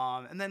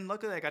 And then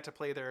luckily I got to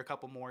play there a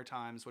couple more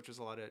times, which was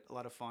a lot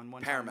of fun.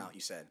 One Paramount, time,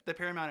 you said. The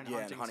Paramount in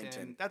Huntington.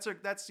 Huntington. That's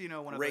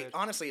one of the.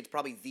 Honestly, it's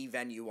probably the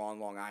venue on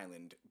Long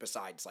Island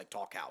besides like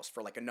Talk House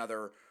for like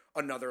another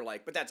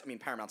like. But that's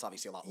Paramount's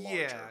obviously a lot larger.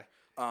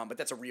 Yeah. But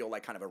that's a real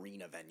like kind of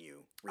arena venue.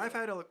 Really. I've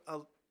had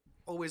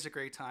always a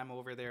great time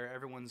over there.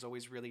 Everyone's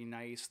always really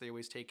nice. They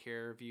always take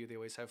care of you. They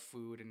always have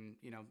food and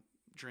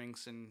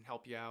drinks and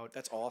help you out.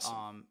 That's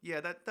awesome.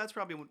 That's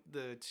probably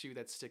the two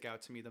that stick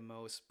out to me the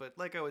most. But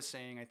like I was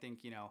saying, I think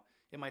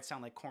it might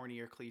sound like corny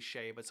or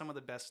cliche, but some of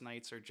the best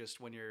nights are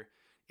just when you're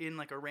in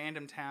like a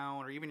random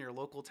town or even your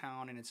local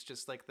town, and it's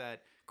just like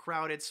that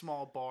crowded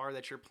small bar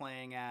that you're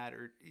playing at,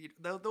 or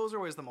those are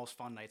always the most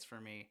fun nights for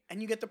me.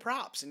 And you get the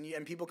props,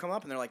 and people come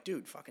up and they're like,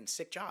 "Dude, fucking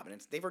sick job!"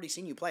 And they've already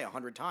seen you play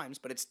 100 times,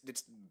 but it's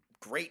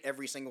great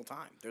every single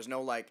time. There's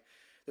no like,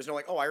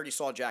 oh, I already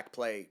saw Jack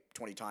play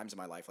 20 times in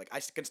my life. Like,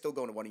 I can still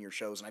go into one of your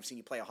shows, and I've seen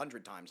you play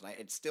 100 times, and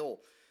it's still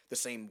the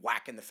same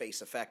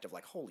whack-in-the-face effect of,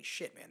 like, holy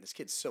shit, man, this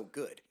kid's so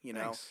good,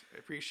 Thanks. I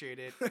appreciate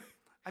it.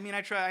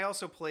 I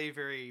also play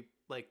very,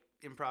 like,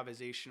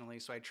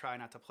 improvisationally, so I try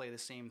not to play the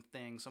same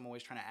thing, so I'm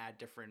always trying to add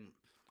different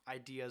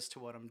ideas to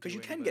what I'm doing. Because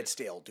you can get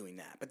stale doing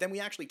that. But then we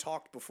actually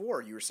talked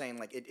before, you were saying,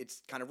 like,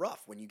 it's kind of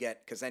rough when you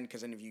get, because then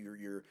if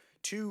you're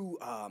too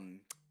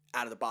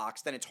out of the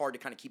box, then it's hard to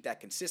kind of keep that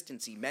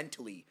consistency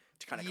mentally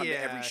to kind of come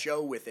to every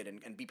show with it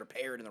and be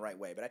prepared in the right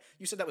way. But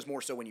you said that was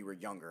more so when you were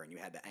younger and you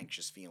had the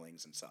anxious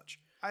feelings and such.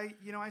 I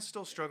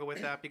still struggle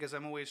with that because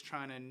I'm always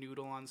trying to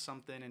noodle on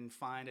something and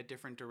find a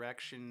different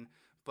direction.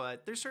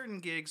 But there's certain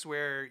gigs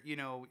where,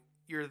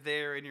 you're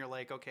there and you're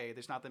like, okay,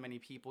 there's not that many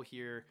people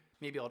here.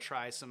 Maybe I'll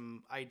try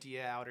some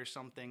idea out or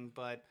something.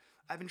 But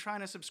I've been trying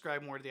to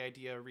subscribe more to the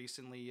idea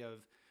recently of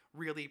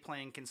really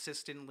playing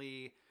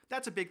consistently.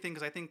 That's a big thing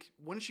because I think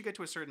once you get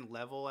to a certain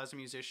level as a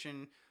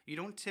musician, you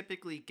don't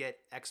typically get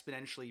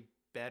exponentially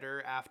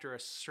better after a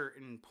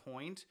certain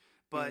point.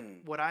 But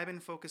what I've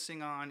been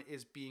focusing on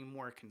is being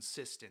more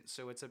consistent.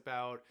 So it's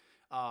about,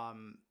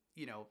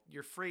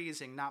 your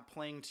phrasing, not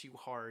playing too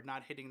hard,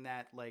 not hitting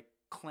that like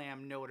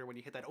clam note or when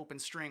you hit that open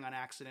string on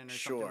accident or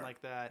something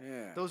like that.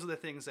 Yeah. Those are the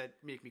things that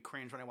make me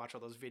cringe when I watch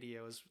all those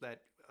videos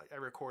that I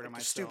record on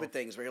myself. Stupid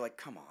things where you're like,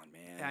 come on,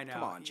 man. I know.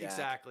 Come on, Jack.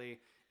 Exactly.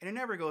 And it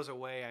never goes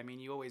away. I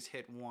mean, you always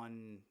hit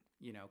one,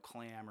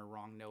 clam or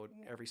wrong note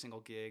every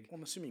single gig. Well,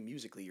 I'm assuming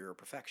musically you're a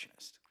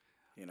perfectionist,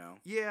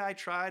 Yeah, I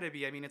try to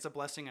be. I mean, it's a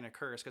blessing and a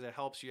curse because it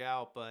helps you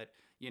out, but,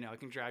 it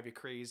can drive you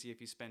crazy if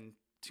you spend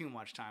too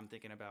much time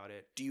thinking about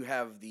it. Do you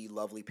have the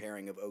lovely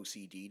pairing of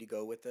OCD to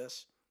go with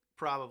this?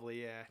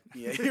 Probably, yeah.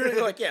 Yeah,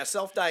 you're like,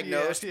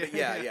 self-diagnosed.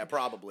 Yeah,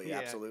 probably, yeah.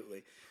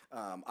 Absolutely.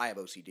 I have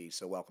OCD,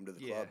 so welcome to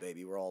the club,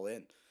 baby. We're all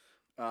in.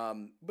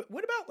 But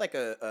what about like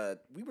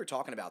we were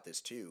talking about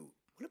this too.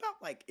 What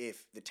about like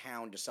if the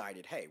town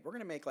decided, hey, we're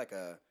going to make like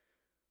a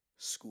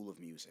school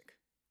of music,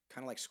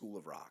 kind of like School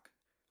of Rock?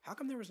 How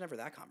come there was never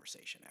that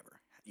conversation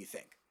ever, you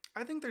think?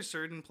 I think there's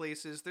certain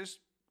places, there's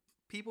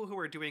people who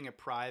are doing it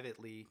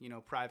privately,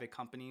 private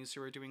companies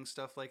who are doing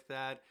stuff like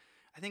that.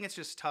 I think it's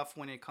just tough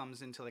when it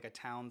comes into like a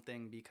town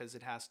thing because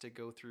it has to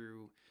go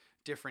through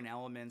different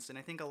elements, and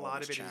I think a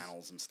lot of it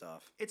channels and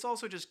stuff. It's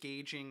also just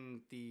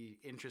gauging the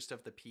interest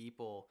of the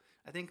people.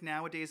 I think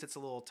nowadays it's a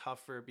little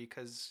tougher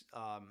because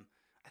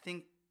I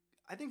think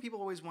people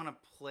always want to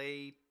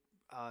play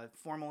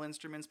formal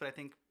instruments, but I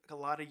think a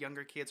lot of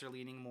younger kids are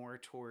leaning more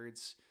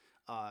towards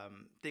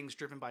things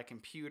driven by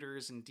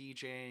computers and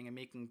DJing and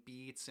making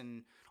beats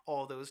and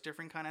all those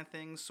different kind of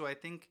things. So I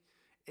think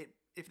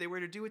if they were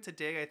to do it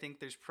today, I think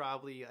there's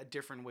probably a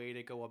different way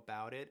to go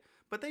about it.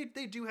 But they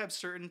do have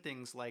certain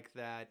things like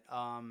that.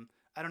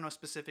 I don't know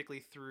specifically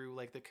through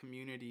like the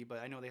community, but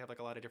I know they have like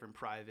a lot of different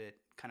private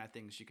kind of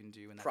things you can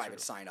do. In that private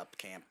sign-up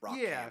camp, rock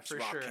camps, for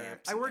rock sure.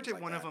 Camps I worked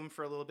at one of them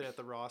for a little bit at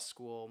the Ross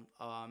School,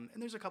 and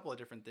there's a couple of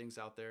different things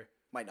out there.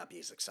 Might not be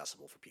as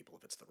accessible for people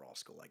if it's the Ross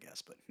School, I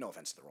guess, but no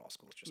offense to the Ross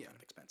School, it's just kind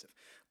of expensive.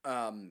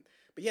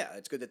 But yeah,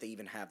 it's good that they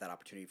even have that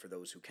opportunity for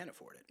those who can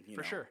afford it.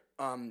 For sure.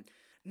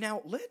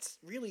 Now, let's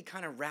really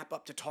kind of wrap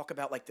up to talk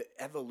about, like, the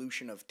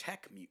evolution of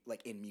tech,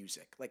 in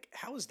music. Like,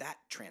 how has that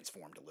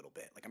transformed a little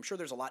bit? Like, I'm sure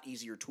there's a lot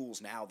easier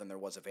tools now than there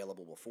was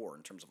available before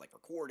in terms of, like,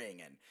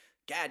 recording and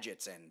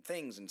gadgets and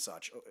things and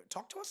such.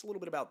 Talk to us a little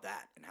bit about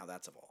that and how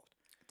that's evolved.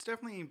 it's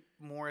definitely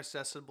more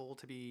accessible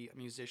to be a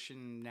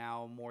musician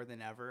now more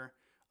than ever.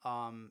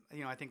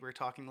 I think we were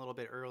talking a little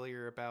bit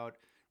earlier about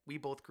we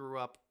both grew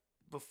up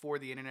before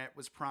the internet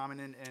was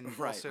prominent, and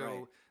Right, also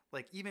right.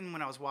 like even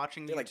when I was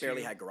watching They like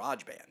barely YouTube, had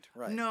GarageBand,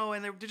 right? no,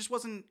 and there just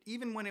wasn't,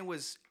 even when it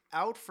was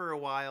out for a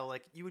while.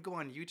 Like you would go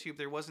on YouTube,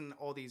 there wasn't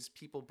all these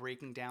people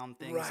breaking down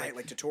things. Right,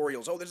 like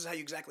tutorials. Oh, this is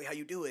exactly how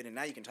you do it, and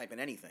now you can type in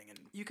anything. And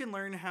You can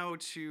learn how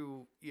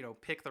to,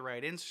 pick the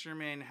right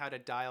instrument, how to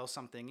dial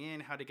something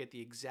in, how to get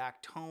the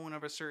exact tone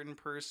of a certain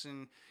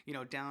person,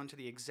 down to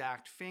the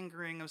exact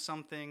fingering of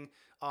something.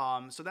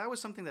 So that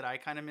was something that I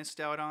kind of missed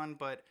out on,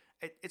 but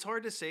it's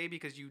hard to say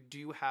because you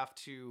do have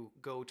to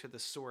go to the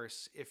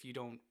source if you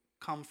don't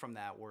come from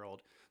that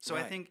world. So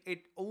I Right. think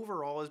it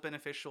overall is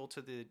beneficial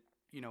to the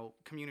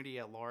community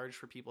at large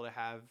for people to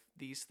have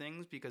these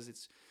things because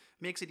it's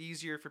makes it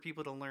easier for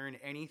people to learn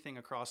anything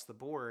across the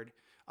board.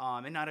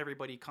 And not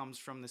everybody comes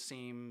from the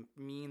same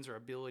means or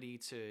ability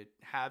to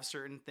have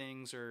certain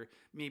things, or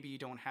maybe you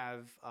don't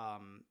have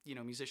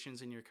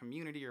musicians in your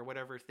community or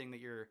whatever thing that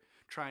you're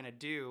trying to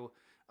do.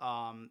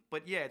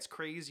 But yeah, it's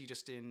crazy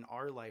just in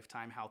our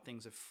lifetime how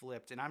things have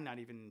flipped, and I'm not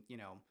even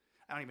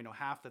I don't even know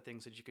half the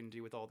things that you can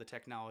do with all the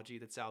technology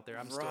that's out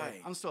there. Right.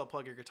 I'm still a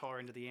plug your guitar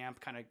into the amp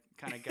kind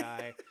of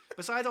guy.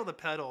 Besides all the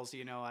pedals,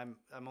 I'm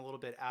a little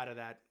bit out of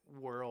that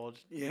world.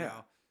 Yeah.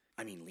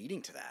 I mean,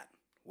 leading to that,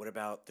 what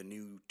about the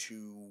new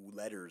two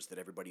letters that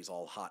everybody's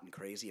all hot and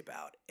crazy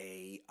about?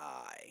 AI.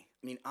 I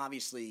mean,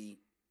 obviously,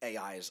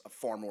 AI is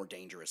far more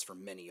dangerous for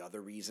many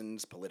other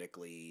reasons,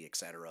 politically,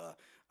 etc.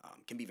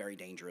 Can be very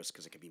dangerous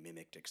because it can be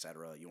mimicked,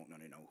 etc. You won't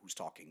know who's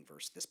talking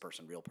versus this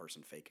person, real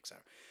person, fake,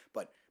 etc.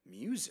 But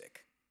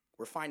music,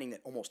 we're finding that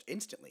almost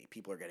instantly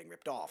people are getting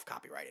ripped off,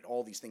 copyrighted.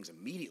 All these things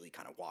immediately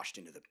kind of washed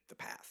into the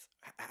path.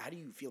 How do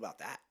you feel about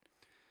that?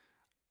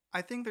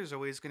 I think there's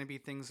always going to be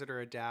things that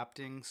are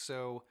adapting,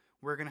 so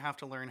we're going to have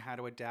to learn how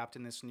to adapt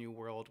in this new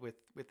world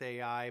with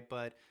AI.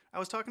 But I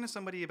was talking to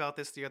somebody about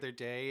this the other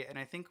day, and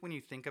I think when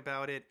you think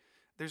about it,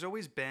 there's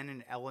always been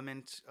an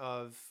element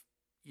of,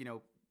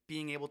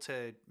 being able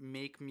to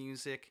make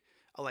music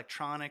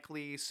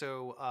electronically.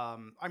 So,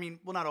 I mean,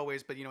 well, not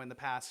always, but, in the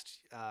past,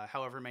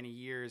 however many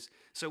years.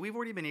 So we've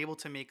already been able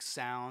to make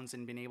sounds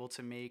and been able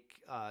to make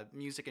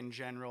music in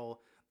general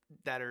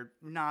that are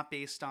not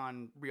based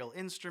on real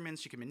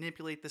instruments. You can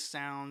manipulate the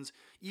sounds.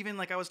 Even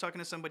like I was talking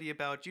to somebody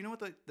about, do you know what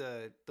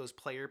the those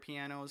player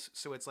pianos?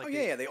 So it's like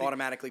They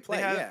automatically play.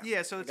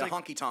 So it's like a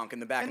like honky tonk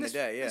in the back in the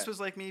day. Yeah, this was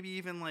like maybe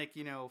even like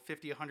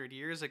 50, 100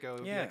 years ago.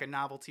 It would be like a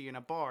novelty in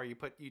a bar. You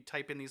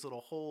type in these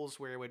little holes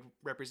where it would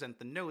represent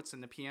the notes,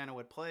 and the piano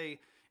would play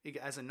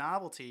as a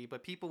novelty.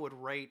 But people would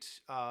write.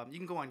 You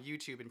can go on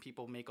YouTube and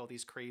people make all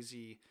these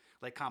crazy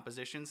like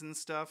compositions and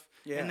stuff,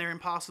 and they're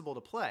impossible to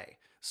play.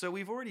 So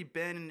we've already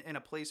been in a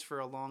place for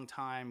a long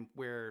time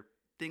where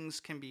things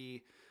can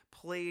be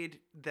played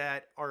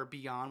that are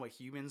beyond what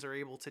humans are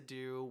able to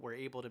do. We're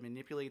able to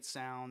manipulate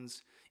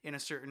sounds in a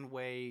certain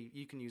way.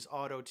 You can use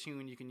auto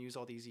tune. You can use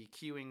all these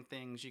EQing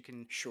things. You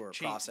can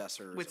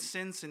processors with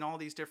synths and all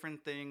these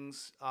different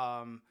things.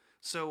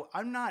 So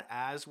I'm not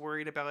as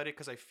worried about it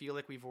because I feel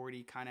like we've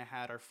already kind of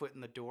had our foot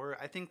in the door.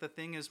 I think the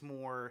thing is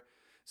more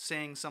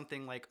saying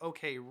something like,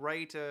 okay,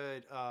 I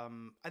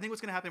think what's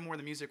going to happen more in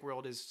the music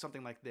world is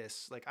something like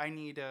this. Like, I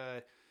need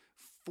a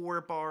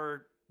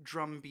 4-bar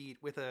drum beat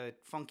with a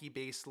funky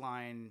bass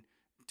line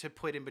to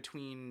put in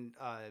between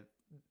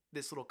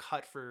this little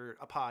cut for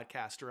a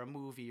podcast or a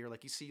movie, or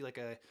like you see like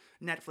a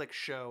Netflix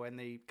show and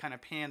they kind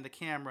of pan the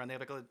camera and they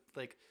have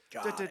like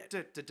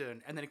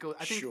and then it goes.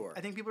 I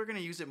think people are going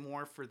to use it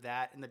more for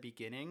that in the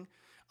beginning.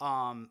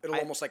 It'll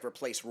almost like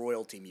replace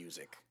royalty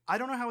music. I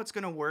don't know how it's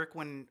going to work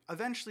when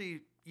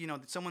eventually,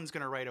 someone's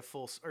going to write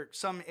or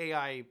some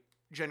AI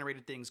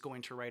generated thing's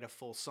going to write a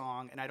full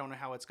song. And I don't know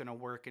how it's going to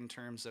work in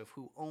terms of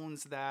who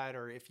owns that,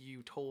 or if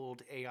you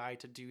told AI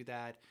to do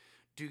that,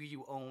 do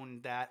you own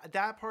that?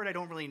 That part I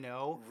don't really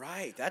know.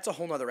 Right. That's a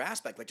whole nother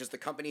aspect. Like, does the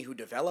company who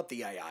developed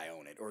the AI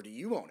own it, or do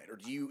you own it? Or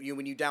do you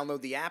when you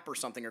download the app or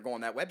something or go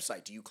on that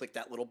website, do you click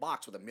that little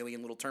box with a million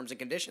little terms and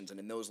conditions, and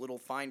in those little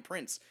fine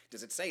prints,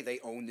 does it say they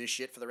own this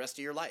shit for the rest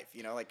of your life?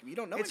 Like, you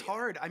don't know. It's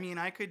hard. I mean,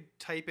 I could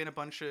type in a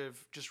bunch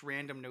of just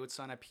random notes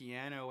on a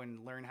piano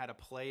and learn how to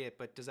play it,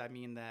 but does that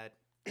mean that,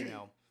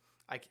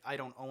 I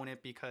don't own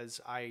it because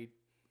I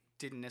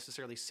didn't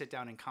necessarily sit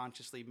down and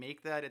consciously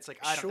make that? It's like,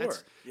 I don't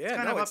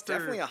know. It's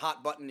definitely a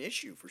hot button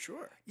issue for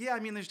sure. Yeah, I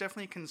mean, there's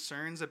definitely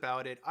concerns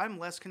about it. I'm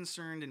less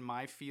concerned in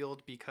my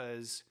field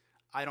because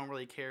I don't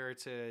really care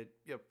to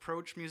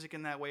approach music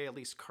in that way, at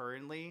least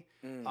currently.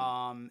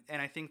 And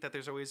I think that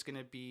there's always going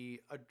to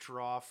be a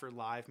draw for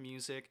live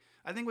music.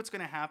 I think what's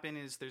going to happen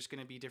is there's going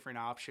to be different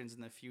options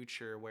in the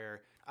future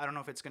where I don't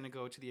know if it's going to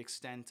go to the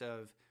extent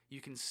of you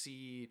can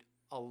see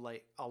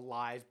a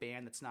live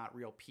band that's not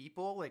real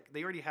people. Like,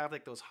 they already have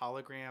like those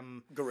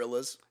hologram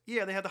gorillas.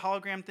 Yeah, they have the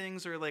hologram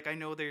things, or like I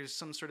know there's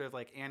some sort of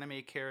like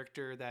anime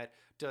character that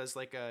does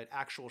like a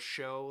actual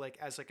show, like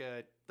as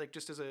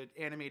just as an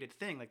animated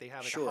thing. Like, they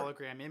have like a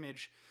hologram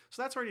image.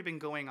 So that's already been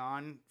going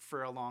on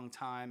for a long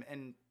time,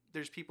 and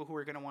there's people who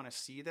are going to want to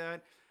see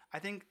that. I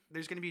think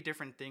there's going to be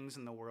different things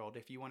in the world.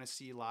 If you want to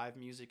see live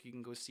music, you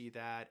can go see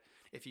that.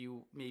 If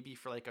you maybe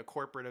for like a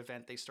corporate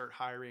event, they start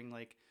hiring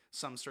like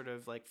some sort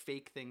of like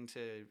fake thing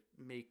to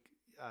make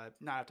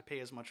not have to pay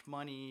as much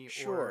money.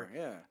 Sure, or,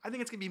 yeah. I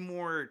think it's going to be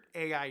more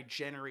AI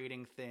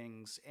generating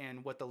things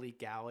and what the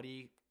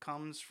legality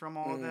comes from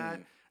all of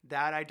that.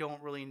 That I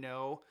don't really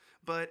know.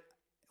 But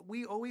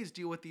we always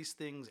deal with these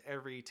things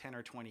every 10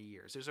 or 20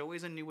 years. There's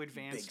always a new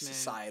advancement. Big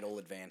societal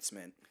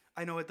advancement.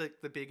 I know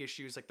the big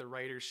issues like the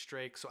writer's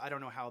strike, so I don't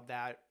know how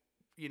that,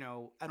 I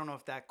don't know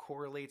if that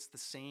correlates the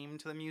same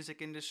to the music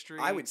industry.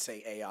 I would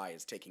say AI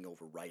is taking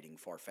over writing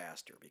far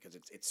faster because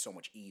it's so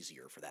much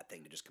easier for that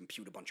thing to just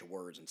compute a bunch of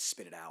words and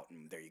spit it out,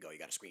 and there you go, you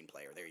got a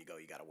screenplay, or there you go,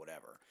 you got a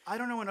whatever. I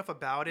don't know enough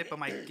about it, but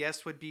my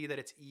guess would be that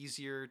it's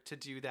easier to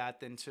do that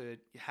than to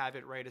have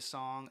it write a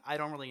song. I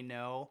don't really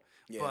know,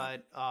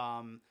 but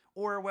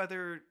or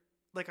whether,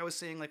 like I was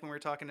saying, like when we were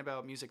talking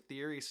about music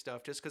theory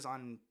stuff, just because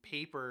on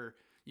paper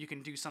you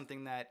can do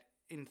something that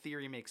in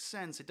theory makes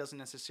sense, it doesn't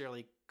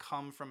necessarily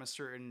come from a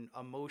certain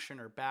emotion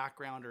or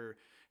background or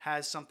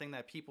has something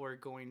that people are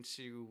going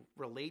to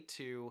relate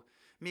to.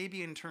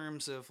 Maybe in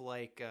terms of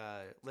like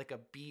a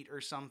beat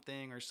or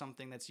something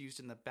that's used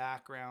in the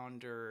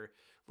background, or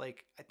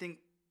like I think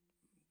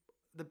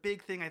the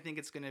big thing I think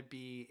it's going to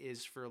be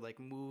is for like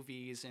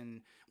movies,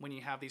 and when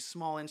you have these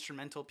small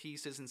instrumental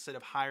pieces, instead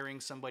of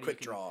hiring somebody,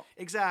 Quick draw.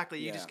 Exactly.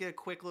 You just get a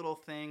quick little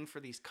thing for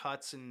these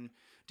cuts and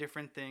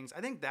different things.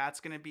 I think that's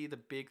going to be the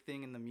big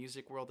thing in the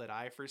music world that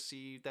I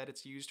foresee that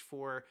it's used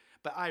for,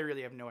 but I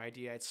really have no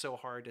idea. It's so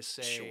hard to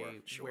say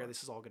where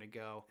this is all going to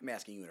go. I'm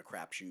asking you in a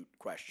crapshoot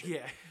question.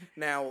 Yeah.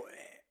 Now,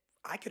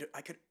 I could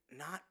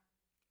not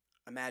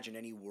imagine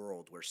any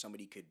world where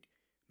somebody could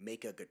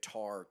make a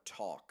guitar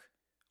talk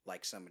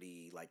like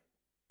somebody like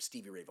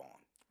Stevie Ray Vaughan.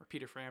 Or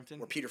Peter Frampton.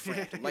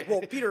 Like,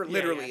 well, Peter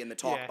literally in the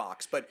talk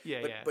box, but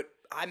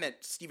I meant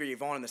Stevie Ray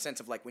Vaughan in the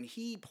sense of like when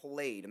he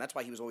played, and that's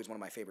why he was always one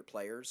of my favorite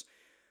players,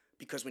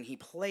 because when he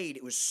played,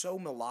 it was so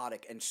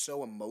melodic and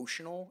so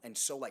emotional and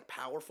so like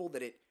powerful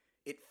that it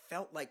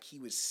felt like he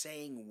was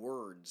saying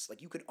words.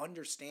 Like you could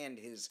understand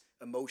his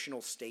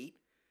emotional state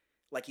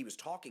like he was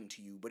talking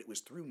to you, but it was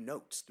through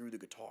notes, through the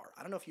guitar.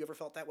 I don't know if you ever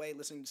felt that way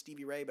listening to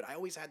Stevie Ray, but I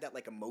always had that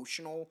like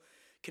emotional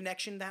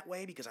connection that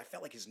way because I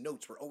felt like his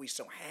notes were always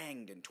so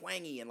hanged and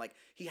twangy, and like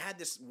he had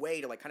this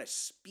way to like kind of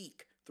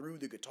speak through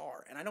the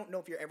guitar. And I don't know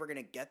if you're ever going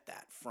to get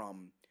that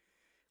from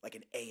like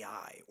an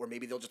AI, or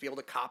maybe they'll just be able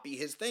to copy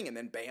his thing and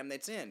then bam,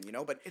 that's in,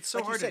 but it's so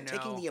like hard you said, to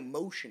know. taking the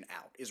emotion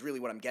out is really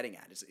what I'm getting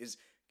at is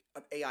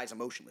AI is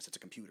emotionless. It's a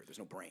computer. There's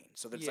no brain.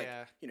 So that's like,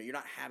 you're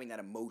not having that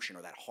emotion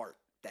or that heart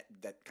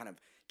that kind of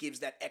gives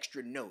that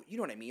extra note. You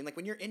know what I mean? Like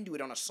when you're into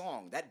it on a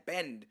song, that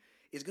bend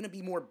is going to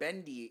be more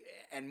bendy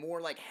and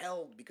more like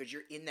held because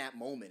you're in that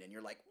moment and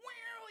you're like,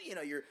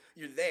 well,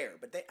 you're there.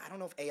 But I don't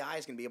know if AI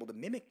is going to be able to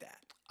mimic that.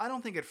 I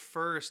don't think at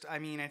first. I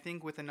mean, I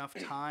think with enough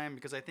time,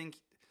 because I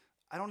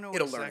don't know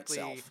It'll exactly.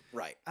 learn itself.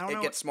 Right. I don't know.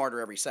 It gets smarter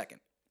every second.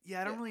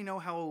 Yeah, I don't really know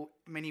how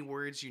many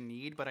words you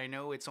need, but I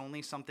know it's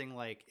only something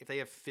like if they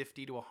have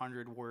 50 to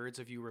 100 words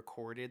of you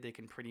recorded, they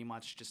can pretty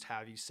much just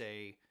have you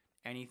say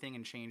anything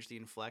and change the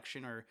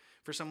inflection. Or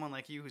for someone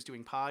like you who's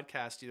doing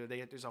podcasts,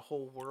 there's a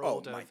whole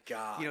world of, my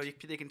God.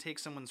 They can take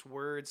someone's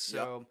words.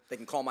 So they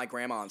can call my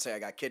grandma and say I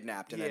got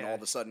kidnapped, and then all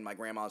of a sudden my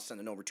grandma's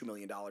sending over $2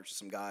 million to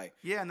some guy.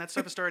 Yeah, and that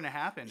stuff is starting to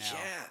happen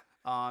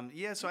now.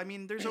 Yeah. So I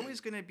mean, there's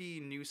always going to be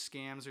new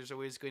scams. There's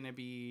always going to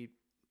be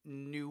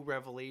new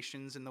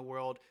revelations in the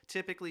world.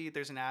 Typically,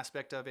 there's an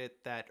aspect of it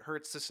that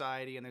hurts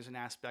society, and there's an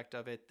aspect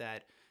of it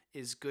that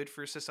is good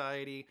for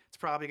society. It's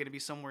probably going to be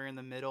somewhere in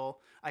the middle.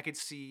 I could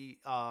see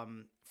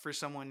for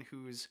someone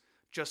who's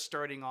just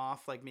starting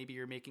off, like maybe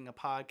you're making a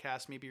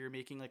podcast, maybe you're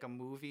making like a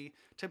movie,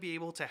 to be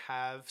able to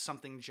have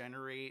something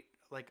generate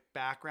like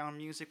background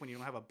music when you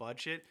don't have a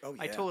budget. Oh,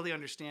 yeah. I totally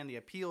understand the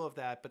appeal of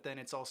that, but then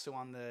it's also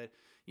on the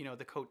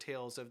the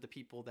coattails of the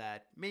people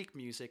that make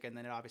music, and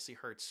then it obviously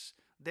hurts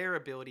their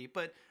ability.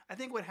 But I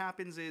think what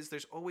happens is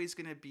there's always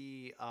going to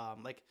be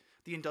like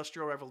the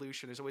Industrial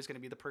Revolution. There's always going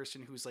to be the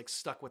person who's like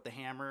stuck with the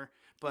hammer.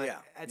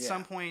 But at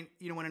some point,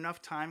 when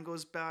enough time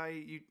goes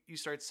by, you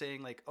start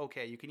saying like,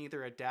 okay, you can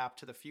either adapt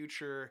to the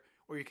future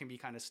or you can be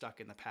kind of stuck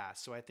in the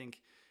past. So I think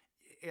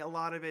a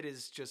lot of it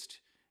is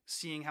just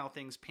seeing how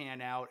things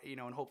pan out,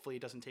 and hopefully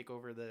it doesn't take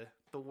over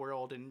the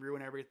world and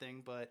ruin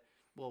everything. But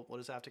we'll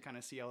just have to kind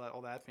of see how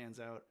all that pans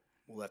out.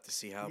 We'll have to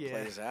see how it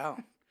plays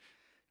out.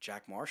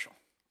 Jack Marshall,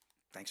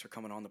 thanks for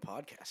coming on the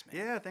podcast, man.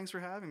 Yeah, thanks for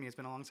having me. It's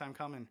been a long time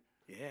coming.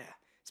 Yeah,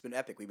 it's been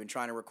epic. We've been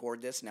trying to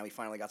record this. Now we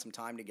finally got some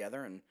time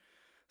together, and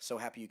so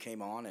happy you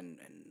came on, and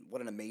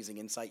what an amazing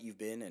insight you've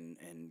been,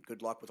 and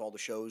good luck with all the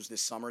shows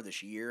this summer,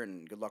 this year,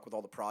 and good luck with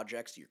all the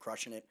projects. You're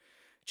crushing it.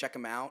 Check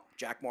him out,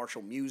 Jack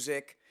Marshall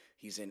Music.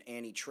 He's in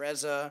Annie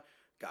Trezza,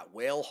 got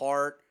Whale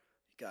Heart,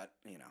 got,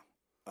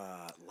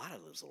 a lot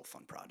of those little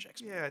fun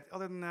projects, man. Yeah,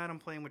 other than that, I'm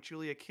playing with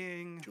Julia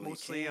King,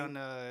 mostly on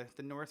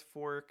the North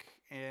Fork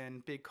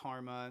and Big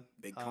Karma.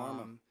 Big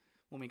Karma.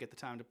 When we get the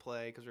time to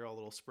play, because we're all a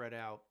little spread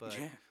out. But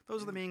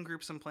those are the main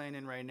groups I'm playing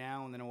in right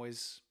now, and then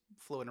always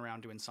floating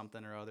around doing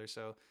something or other.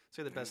 So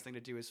say the best thing to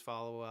do is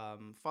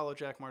follow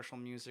Jack Marshall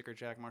Music or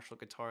Jack Marshall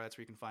Guitar. That's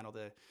where you can find all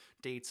the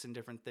dates and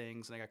different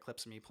things. And I got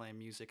clips of me playing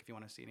music if you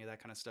want to see any of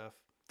that kind of stuff.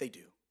 They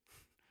do.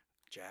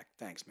 Jack,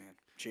 thanks, man.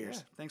 Cheers.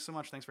 Yeah, thanks so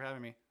much. Thanks for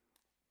having me.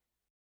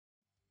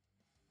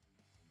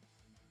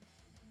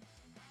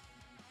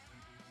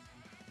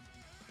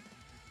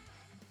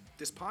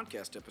 This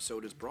podcast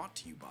episode is brought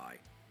to you by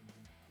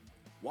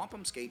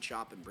Wampum Skate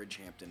Shop in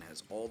Bridgehampton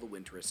has all the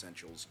winter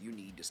essentials you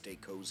need to stay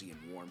cozy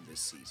and warm this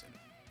season.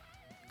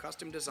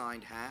 Custom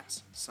designed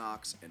hats,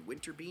 socks, and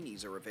winter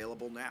beanies are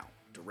available now,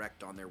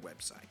 direct on their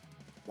website,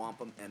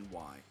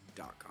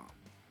 wampumny.com.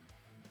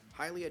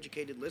 Highly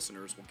educated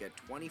listeners will get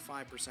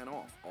 25%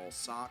 off all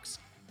socks,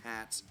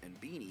 hats,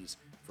 and beanies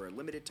for a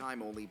limited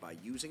time only by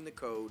using the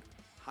code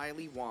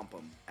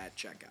HIGHLYWAMPUM at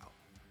checkout.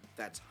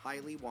 That's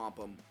Highly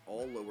Wampum,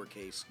 all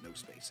lowercase, no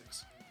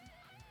spaces.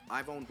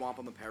 I've owned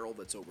wampum apparel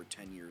that's over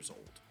 10 years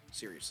old.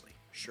 Seriously,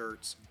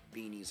 shirts,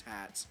 beanies,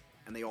 hats,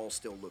 and they all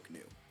still look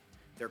new.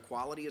 Their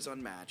quality is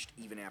unmatched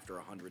even after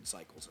 100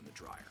 cycles in the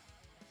dryer.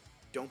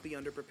 Don't be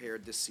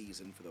underprepared this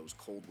season for those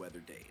cold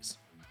weather days.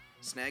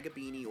 Snag a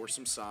beanie or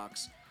some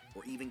socks,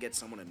 or even get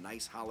someone a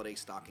nice holiday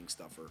stocking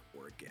stuffer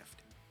or a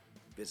gift.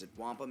 Visit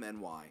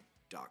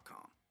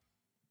wampumny.com.